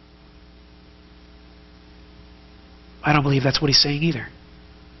 I don't believe that's what he's saying either.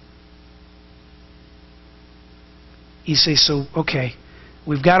 You say, so, okay,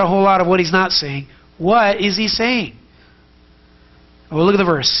 we've got a whole lot of what he's not saying. What is he saying? Well, look at the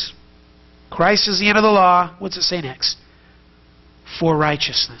verse. Christ is the end of the law. What's it say next? For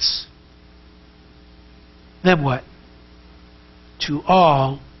righteousness. Then what? To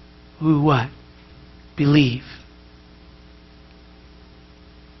all who what? Believe.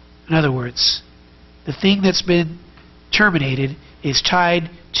 In other words, the thing that's been terminated is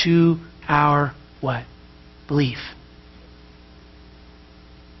tied to our what? Belief.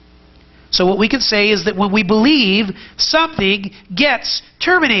 So what we can say is that when we believe, something gets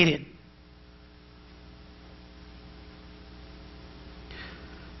terminated.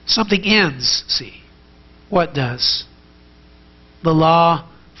 Something ends, see. What does? The law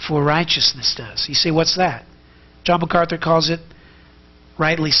for righteousness does. You say, what's that? John MacArthur calls it,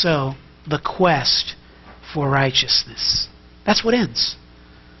 rightly so, the quest for righteousness. That's what ends.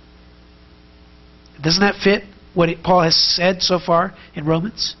 Doesn't that fit what Paul has said so far in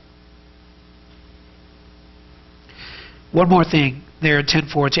Romans? One more thing there in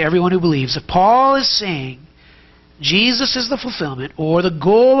 10:4 to everyone who believes. If Paul is saying Jesus is the fulfillment or the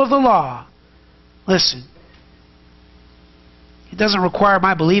goal of the law, listen, it doesn't require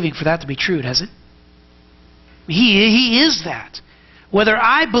my believing for that to be true, does it? He is that. Whether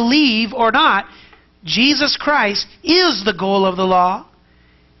I believe or not, Jesus Christ is the goal of the law,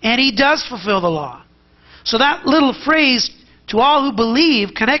 and He does fulfill the law. So that little phrase, to all who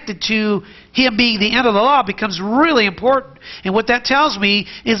believe, connected to Him being the end of the law, becomes really important. And what that tells me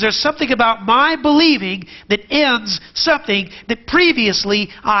is there's something about my believing that ends something that previously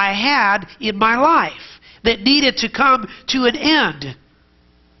I had in my life that needed to come to an end.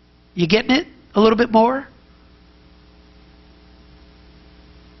 You getting it a little bit more?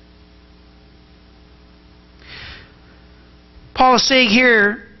 Paul is saying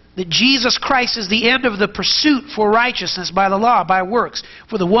here that Jesus Christ is the end of the pursuit for righteousness by the law, by works,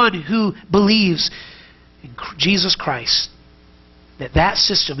 for the one who believes in Jesus Christ. That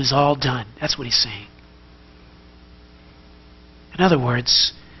system is all done. That's what he's saying. In other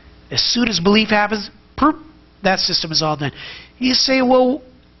words, as soon as belief happens, that system is all done. You say, well,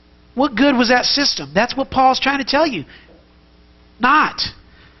 what good was that system? That's what Paul's trying to tell you. Not.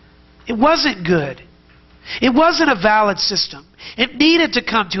 It wasn't good. It wasn't a valid system. It needed to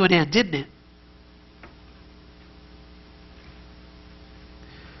come to an end, didn't it?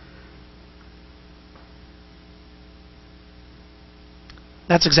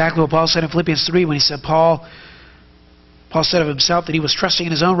 That's exactly what Paul said in Philippians 3 when he said, Paul said of himself that he was trusting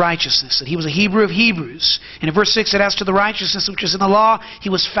in his own righteousness, that he was a Hebrew of Hebrews. And in verse 6 it as to the righteousness which is in the law, he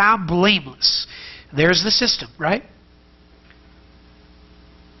was found blameless. There's the system, right?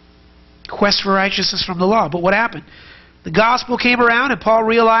 Quest for righteousness from the law. But what happened? The gospel came around and Paul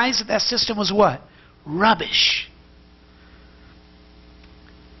realized that that system was what? Rubbish.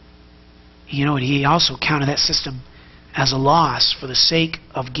 You know, and he also counted that system as a loss for the sake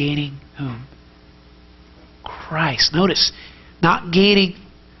of gaining whom? Christ. Notice, not gaining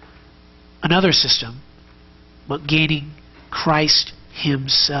another system, but gaining Christ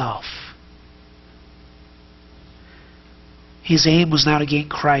Himself. His aim was now to gain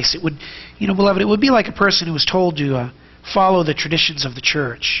Christ. It would, you know, beloved, it would be like a person who was told to follow the traditions of the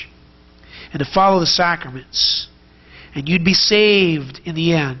church and to follow the sacraments, and you'd be saved in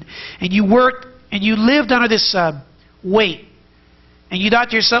the end. And you worked and you lived under this weight, and you thought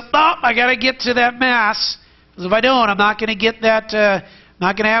to yourself, "Oh, I got to get to that Mass, because if I don't, I'm not going to get that.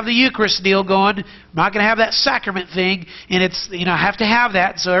 Not going to have the Eucharist deal going. I'm not going to have that sacrament thing, and it's, you know, I have to have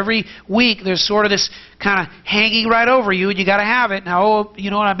that." So every week there's sort of this kind of hanging right over you, and you got to have it. Now, oh, you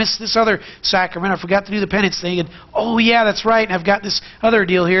know what? I missed this other sacrament. I forgot to do the penance thing, and oh yeah, that's right. And I've got this other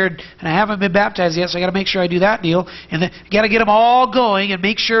deal here, and I haven't been baptized yet, so I got to make sure I do that deal, and then I got to get them all going, and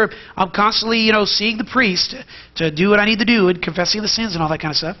make sure I'm constantly, you know, seeing the priest to do what I need to do, and confessing the sins and all that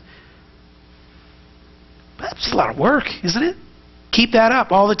kind of stuff. But that's a lot of work, isn't it? Keep that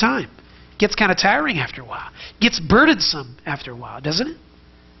up all the time. Gets kind of tiring after a while. Gets burdensome after a while, doesn't it?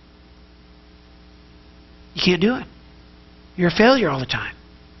 You can't do it. You're a failure all the time.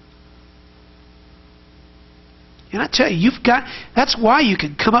 And I tell you, that's why you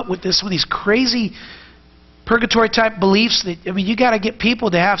can come up with some of these crazy purgatory type beliefs that, I mean, you got to get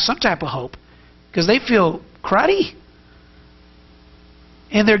people to have some type of hope, because they feel cruddy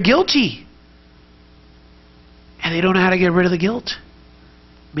and they're guilty. And they don't know how to get rid of the guilt.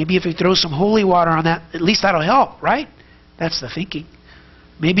 Maybe if you throw some holy water on that, at least that'll help, right? That's the thinking.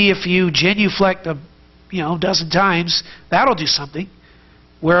 Maybe if you genuflect a dozen times, that'll do something.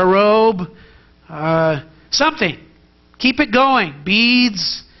 Wear a robe, something. Keep it going.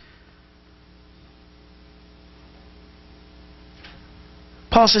 Beads.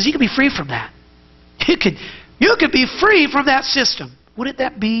 Paul says you can be free from that. You could be free from that system. Wouldn't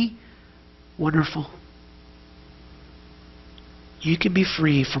that be wonderful? You can be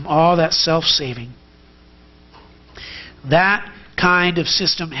free from all that self-saving. That kind of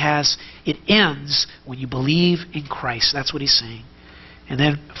system it ends when you believe in Christ. That's what he's saying. And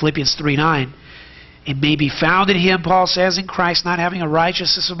then Philippians 3:9, It may be found in Him, Paul says, in Christ, not having a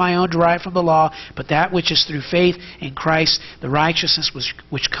righteousness of my own derived from the law, but that which is through faith in Christ, the righteousness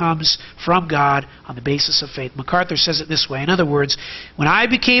which comes from God on the basis of faith. MacArthur says it this way. In other words, when I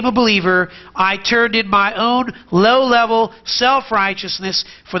became a believer, I turned in my own low-level self-righteousness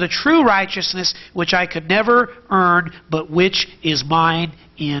for the true righteousness which I could never earn, but which is mine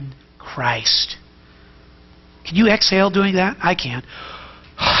in Christ. Can you exhale doing that? I can.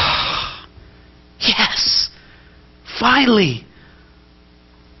 Yes! Finally!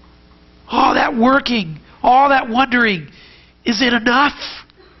 All that working, all that wondering, is it enough?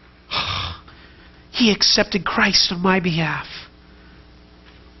 He accepted Christ on my behalf.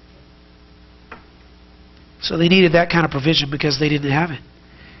 So they needed that kind of provision because they didn't have it.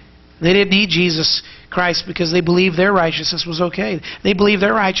 They didn't need Jesus Christ because they believed their righteousness was okay. They believed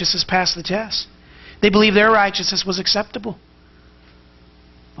their righteousness passed the test. They believed their righteousness was acceptable.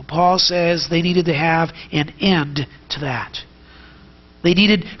 Well, Paul says they needed to have an end to that. They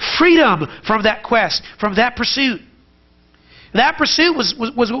needed freedom from that quest, from that pursuit. That pursuit was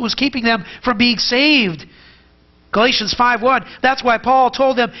what was keeping them from being saved. Galatians 5:1. That's why Paul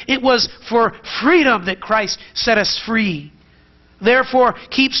told them it was for freedom that Christ set us free. Therefore,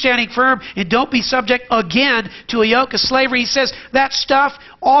 keep standing firm and don't be subject again to a yoke of slavery. He says that stuff,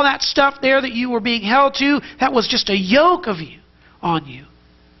 all that stuff there that you were being held to, that was just a yoke of you on you.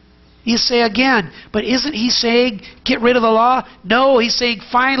 You say again, but isn't he saying get rid of the law? No, he's saying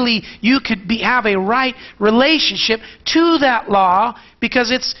finally you could have a right relationship to that law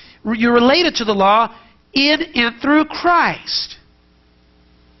because you're related to the law in and through Christ.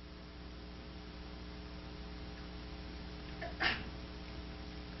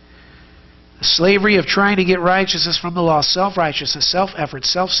 The slavery of trying to get righteousness from the law, self-righteousness, self-effort,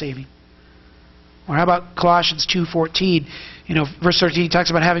 self-saving. Or how about Colossians 2:14? Verse 13 talks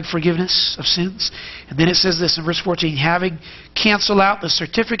about having forgiveness of sins. And then it says this in verse 14, having canceled out the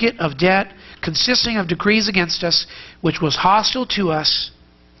certificate of debt consisting of decrees against us, which was hostile to us,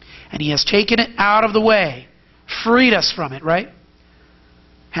 and he has taken it out of the way, freed us from it, right?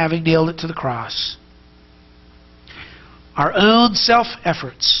 Having nailed it to the cross. Our own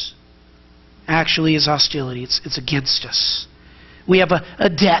self-efforts actually is hostility. It's against us. We have a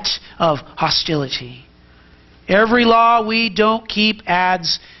debt of hostility. Every law we don't keep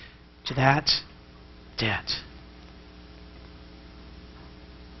adds to that debt.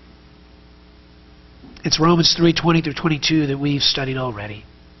 It's Romans 3:20 through 22 that we've studied already.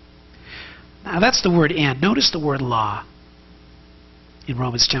 Now that's the word "and." Notice the word "law" in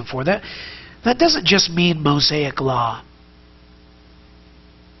Romans 10:4. That doesn't just mean Mosaic law.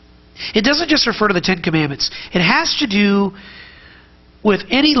 It doesn't just refer to the Ten Commandments. It has to do with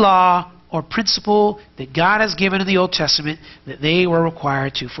any law or principle that God has given in the Old Testament that they were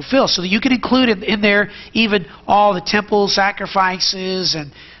required to fulfill. So that you can include in there even all the temple sacrifices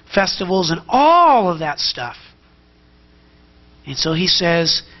and festivals and all of that stuff. And so he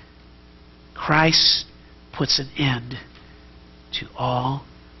says, Christ puts an end to all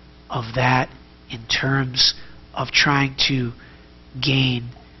of that in terms of trying to gain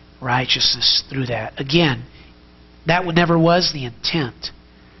righteousness through that. Again, that never was the intent.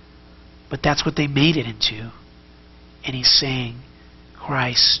 But that's what they made it into. And he's saying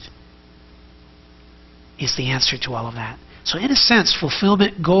Christ is the answer to all of that. So in a sense,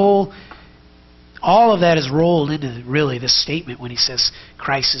 fulfillment, goal, all of that is rolled into really this statement when he says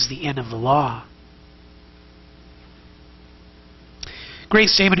Christ is the end of the law. Great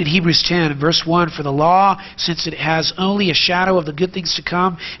statement in Hebrews 10, verse 1, for the law, since it has only a shadow of the good things to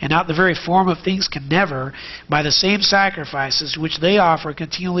come, and not the very form of things, can never, by the same sacrifices which they offer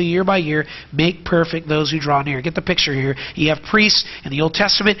continually year by year, make perfect those who draw near. Get the picture here. You have priests in the Old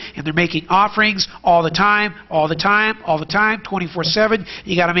Testament, and they're making offerings all the time, 24/7.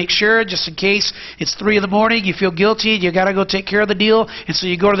 You got to make sure, just in case it's 3 in the morning, you feel guilty, you got to go take care of the deal, and so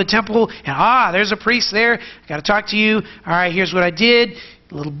you go to the temple, and there's a priest there. I got to talk to you. All right, here's what I did.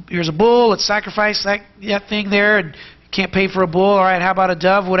 Here's a bull. Let's sacrifice that thing there. And can't pay for a bull. All right, how about a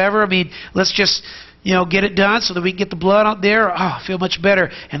dove? Whatever. I mean, let's just get it done so that we can get the blood out there. Oh, I feel much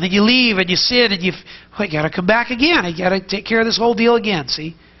better. And then you leave and you sin and you got to come back again. You got to take care of this whole deal again.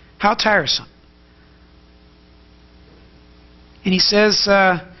 See how tiresome. And he says,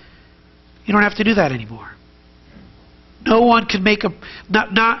 you don't have to do that anymore. No one can make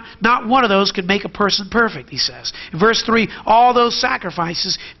not one of those can make a person perfect, he says. In verse 3, all those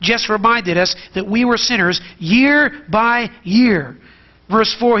sacrifices just reminded us that we were sinners year by year.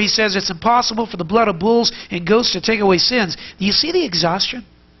 Verse 4, he says it's impossible for the blood of bulls and goats to take away sins. Do you see the exhaustion?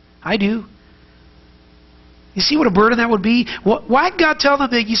 I do. You see what a burden that would be? Why did God tell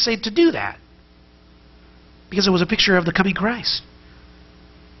them that you say to do that? Because it was a picture of the coming Christ.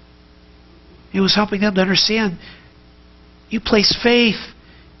 It was helping them to understand you place faith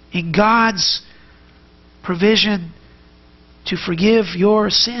in God's provision to forgive your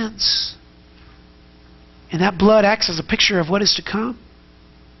sins. And that blood acts as a picture of what is to come.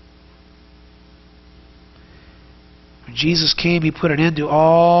 When Jesus came, He put an end to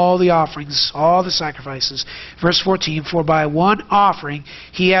all the offerings, all the sacrifices. Verse 14, for by one offering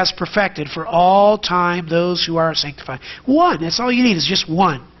He has perfected for all time those who are sanctified. One, that's all you need, is just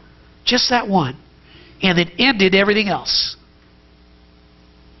one. Just that one. And it ended everything else.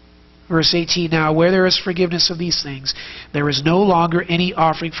 Verse 18, now where there is forgiveness of these things, there is no longer any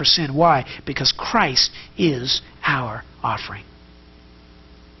offering for sin. Why? Because Christ is our offering.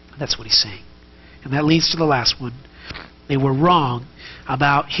 That's what he's saying. And that leads to the last one. They were wrong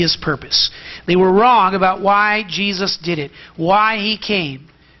about His purpose. They were wrong about why Jesus did it, why He came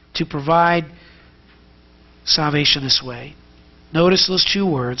to provide salvation this way. Notice those two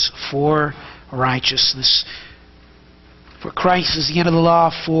words, for righteousness. For Christ is the end of the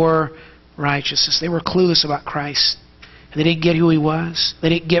law for righteousness. They were clueless about Christ. They didn't get who He was. They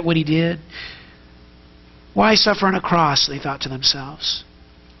didn't get what He did. Why suffer on a cross, they thought to themselves.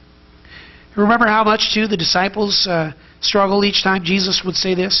 Remember how much, too, the disciples struggled each time Jesus would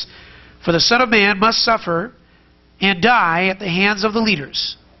say this? For the Son of Man must suffer and die at the hands of the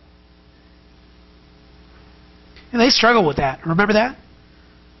leaders. And they struggled with that. Remember that?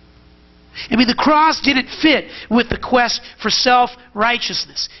 I mean, the cross didn't fit with the quest for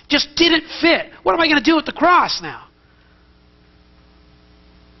self-righteousness. Just didn't fit. What am I going to do with the cross now?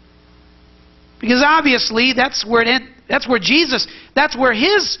 Because obviously that's where that's where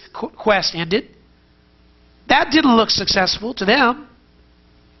His quest ended. That didn't look successful to them.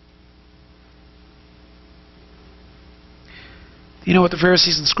 You know what the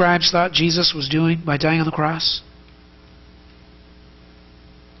Pharisees and scribes thought Jesus was doing by dying on the cross?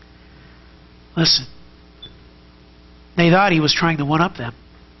 Listen, they thought He was trying to one-up them.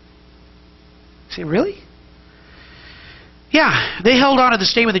 You say, really? Yeah, they held on to the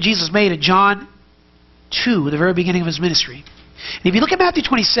statement that Jesus made in John 2, the very beginning of His ministry. And if you look at Matthew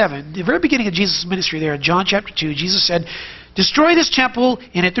 27, the very beginning of Jesus' ministry there in John chapter 2, Jesus said, destroy this temple,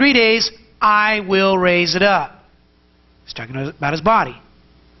 and in 3 days I will raise it up. He's talking about His body.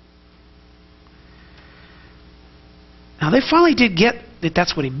 Now they finally did get that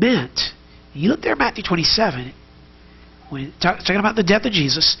that's what He meant. You look there at Matthew 27, when talking about the death of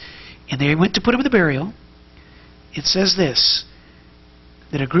Jesus, and they went to put Him in the burial. It says this,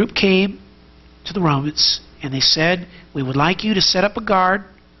 that a group came to the Romans, and they said, we would like you to set up a guard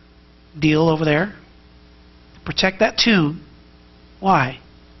deal over there, protect that tomb. Why?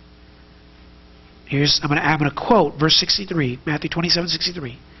 I'm going to quote verse 63, Matthew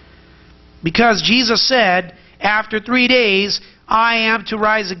 27:63. Because Jesus said, after 3 days, I am to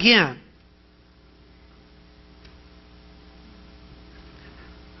rise again.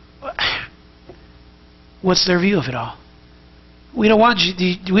 What's their view of it all? We don't want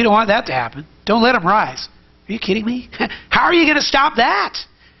that to happen. Don't let Him rise. Are you kidding me? How are you going to stop that?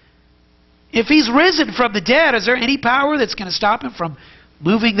 If He's risen from the dead, is there any power that's going to stop Him from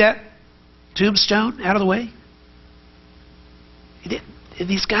moving that tombstone out of the way? And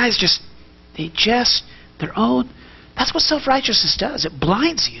these guys their own. That's what self-righteousness does. It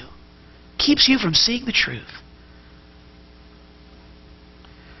blinds you, keeps you from seeing the truth.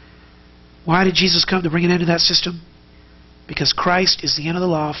 Why did Jesus come? To bring an end to that system? Because Christ is the end of the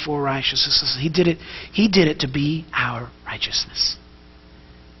law for righteousness. He did it to be our righteousness.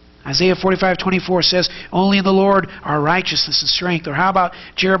 Isaiah 45:24 says, only in the Lord are righteousness and strength. Or how about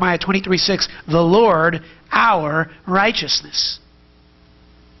Jeremiah 23:6, the Lord our righteousness.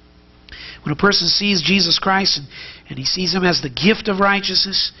 When a person sees Jesus Christ and he sees Him as the gift of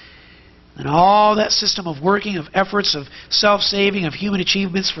righteousness, and all that system of working, of efforts, of self-saving, of human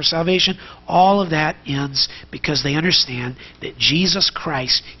achievements for salvation, all of that ends because they understand that Jesus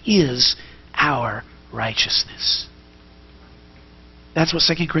Christ is our righteousness. That's what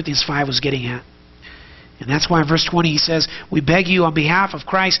 2 Corinthians 5 was getting at. And that's why in verse 20 he says, we beg you on behalf of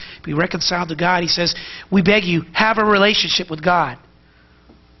Christ, be reconciled to God. He says, we beg you, have a relationship with God.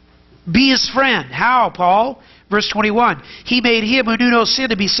 Be His friend. How, Paul? Verse 21, He made Him who knew no sin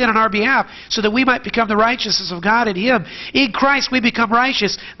to be sin on our behalf, so that we might become the righteousness of God in Him. In Christ we become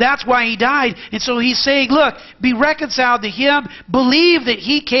righteous. That's why He died. And so He's saying, look, be reconciled to Him. Believe that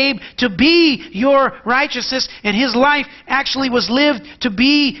He came to be your righteousness, and His life actually was lived to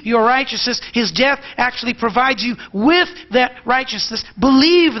be your righteousness. His death actually provides you with that righteousness.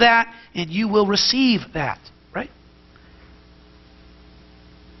 Believe that, and you will receive that. Right?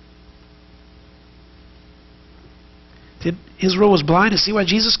 Israel was blind to see why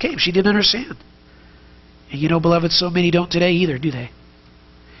Jesus came. She didn't understand. And you know, beloved, so many don't today either, do they?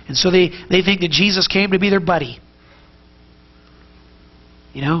 And so they think that Jesus came to be their buddy.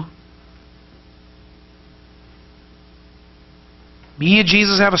 You know? Me and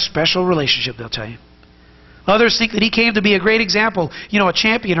Jesus have a special relationship, they'll tell you. Others think that He came to be a great example, you know, a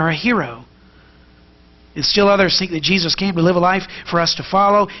champion or a hero. And still others think that Jesus came to live a life for us to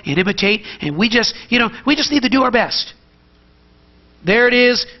follow and imitate, and we just need to do our best. There it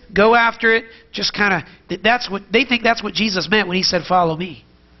is, go after it, just kind of, they think that's what Jesus meant when He said, follow me.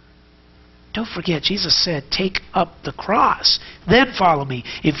 Don't forget, Jesus said, take up the cross, then follow me.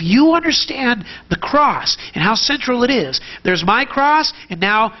 If you understand the cross and how central it is, there's my cross, and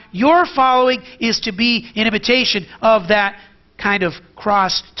now your following is to be an imitation of that kind of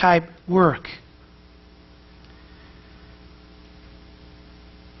cross-type work.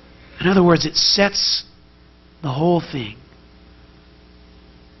 In other words, it sets the whole thing.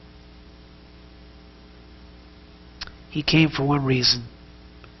 He came for one reason,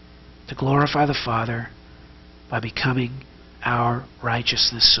 to glorify the Father by becoming our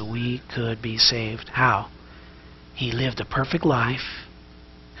righteousness so we could be saved. How? He lived a perfect life,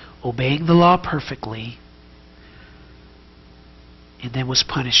 obeying the law perfectly, and then was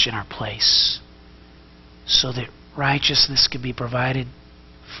punished in our place so that righteousness could be provided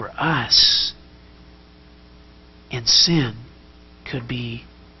for us and sin could be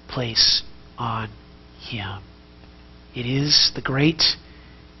placed on Him. It is the great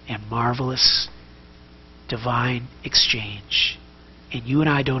and marvelous divine exchange. And you and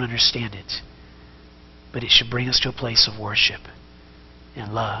I don't understand it, but it should bring us to a place of worship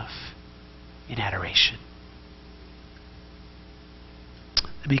and love and adoration.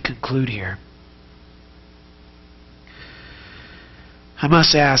 Let me conclude here. I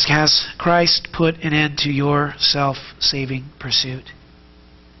must ask, has Christ put an end to your self-saving pursuit?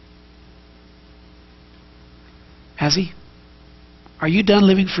 Has He? Are you done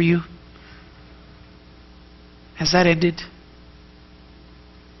living for you? Has that ended?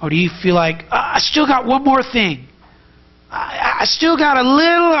 Or do you feel like, I still got one more thing. I still got a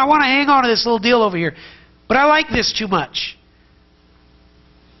little, I want to hang on to this little deal over here. But I like this too much.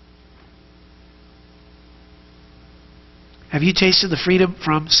 Have you tasted the freedom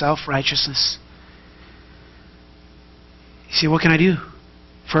from self-righteousness? You see, what can I do?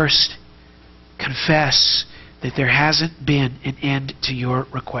 First, confess that there hasn't been an end to your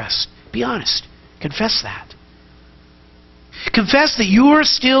request. Be honest. Confess that. Confess that you are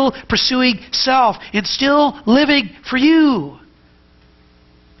still pursuing self and still living for you.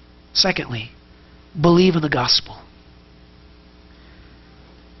 Secondly, believe in the gospel.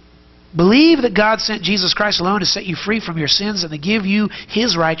 Believe that God sent Jesus Christ alone to set you free from your sins and to give you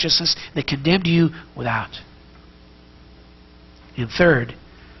His righteousness that condemned you without. And third,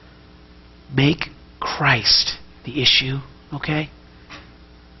 make Christ the issue, okay?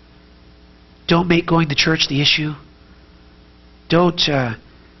 Don't make going to church the issue. Don't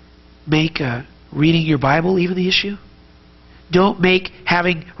make reading your Bible even the issue. Don't make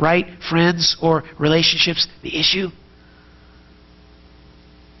having right friends or relationships the issue.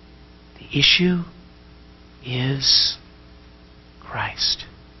 The issue is Christ.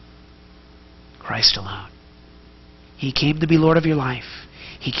 Christ alone. He came to be Lord of your life.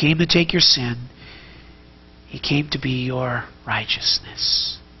 He came to take your sin. He came to be your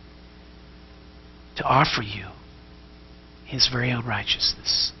righteousness. To offer you His very own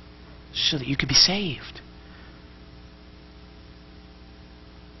righteousness so that you could be saved.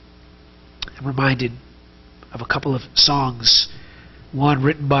 I'm reminded of a couple of songs. One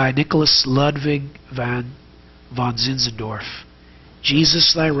written by Nicholas Ludwig von Zinzendorf.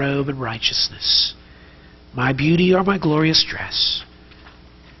 Jesus, thy robe and righteousness, my beauty or my glorious dress.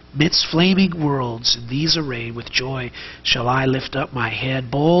 Midst flaming worlds, in these arrayed, with joy shall I lift up my head.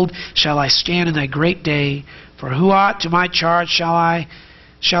 Bold shall I stand in thy great day, for who aught to my charge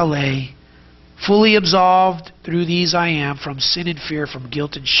shall lay. Fully absolved through these I am, from sin and fear, from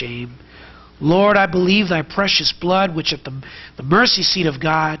guilt and shame. Lord, I believe thy precious blood, which at the mercy seat of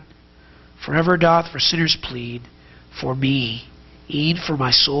God forever doth for sinners plead, for me, e'en for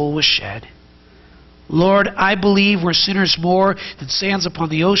my soul was shed. Lord, I believe we're sinners more than sands upon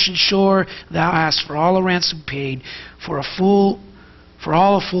the ocean shore. Thou hast for all a ransom paid, for all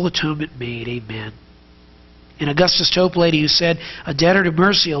a full atonement made. Amen. And Augustus Toplady, who said, a debtor to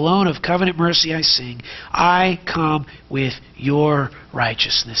mercy alone, of covenant mercy I sing. I come with your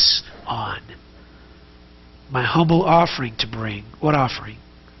righteousness on. My humble offering to bring. What offering?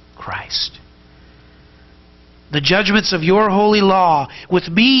 Christ. The judgments of your holy law with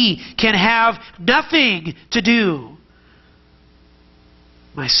me can have nothing to do.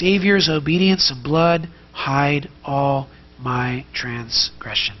 my Savior's obedience and blood hide all my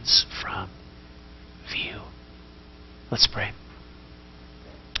transgressions from view. Let's pray.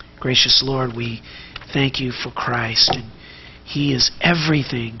 Gracious Lord, we thank you for Christ, and He is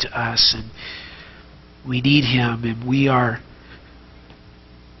everything to us, and we need Him, and we are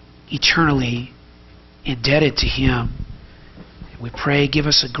eternally indebted to Him. And we pray, give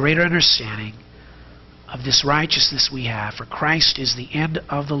us a greater understanding of this righteousness we have, for Christ is the end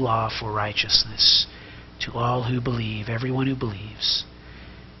of the law for righteousness to all who believe, everyone who believes.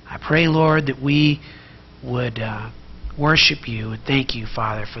 I pray, Lord, that we would worship you and thank you,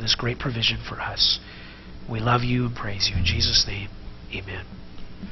 Father, for this great provision for us. We love you and praise you. In Jesus' name, amen.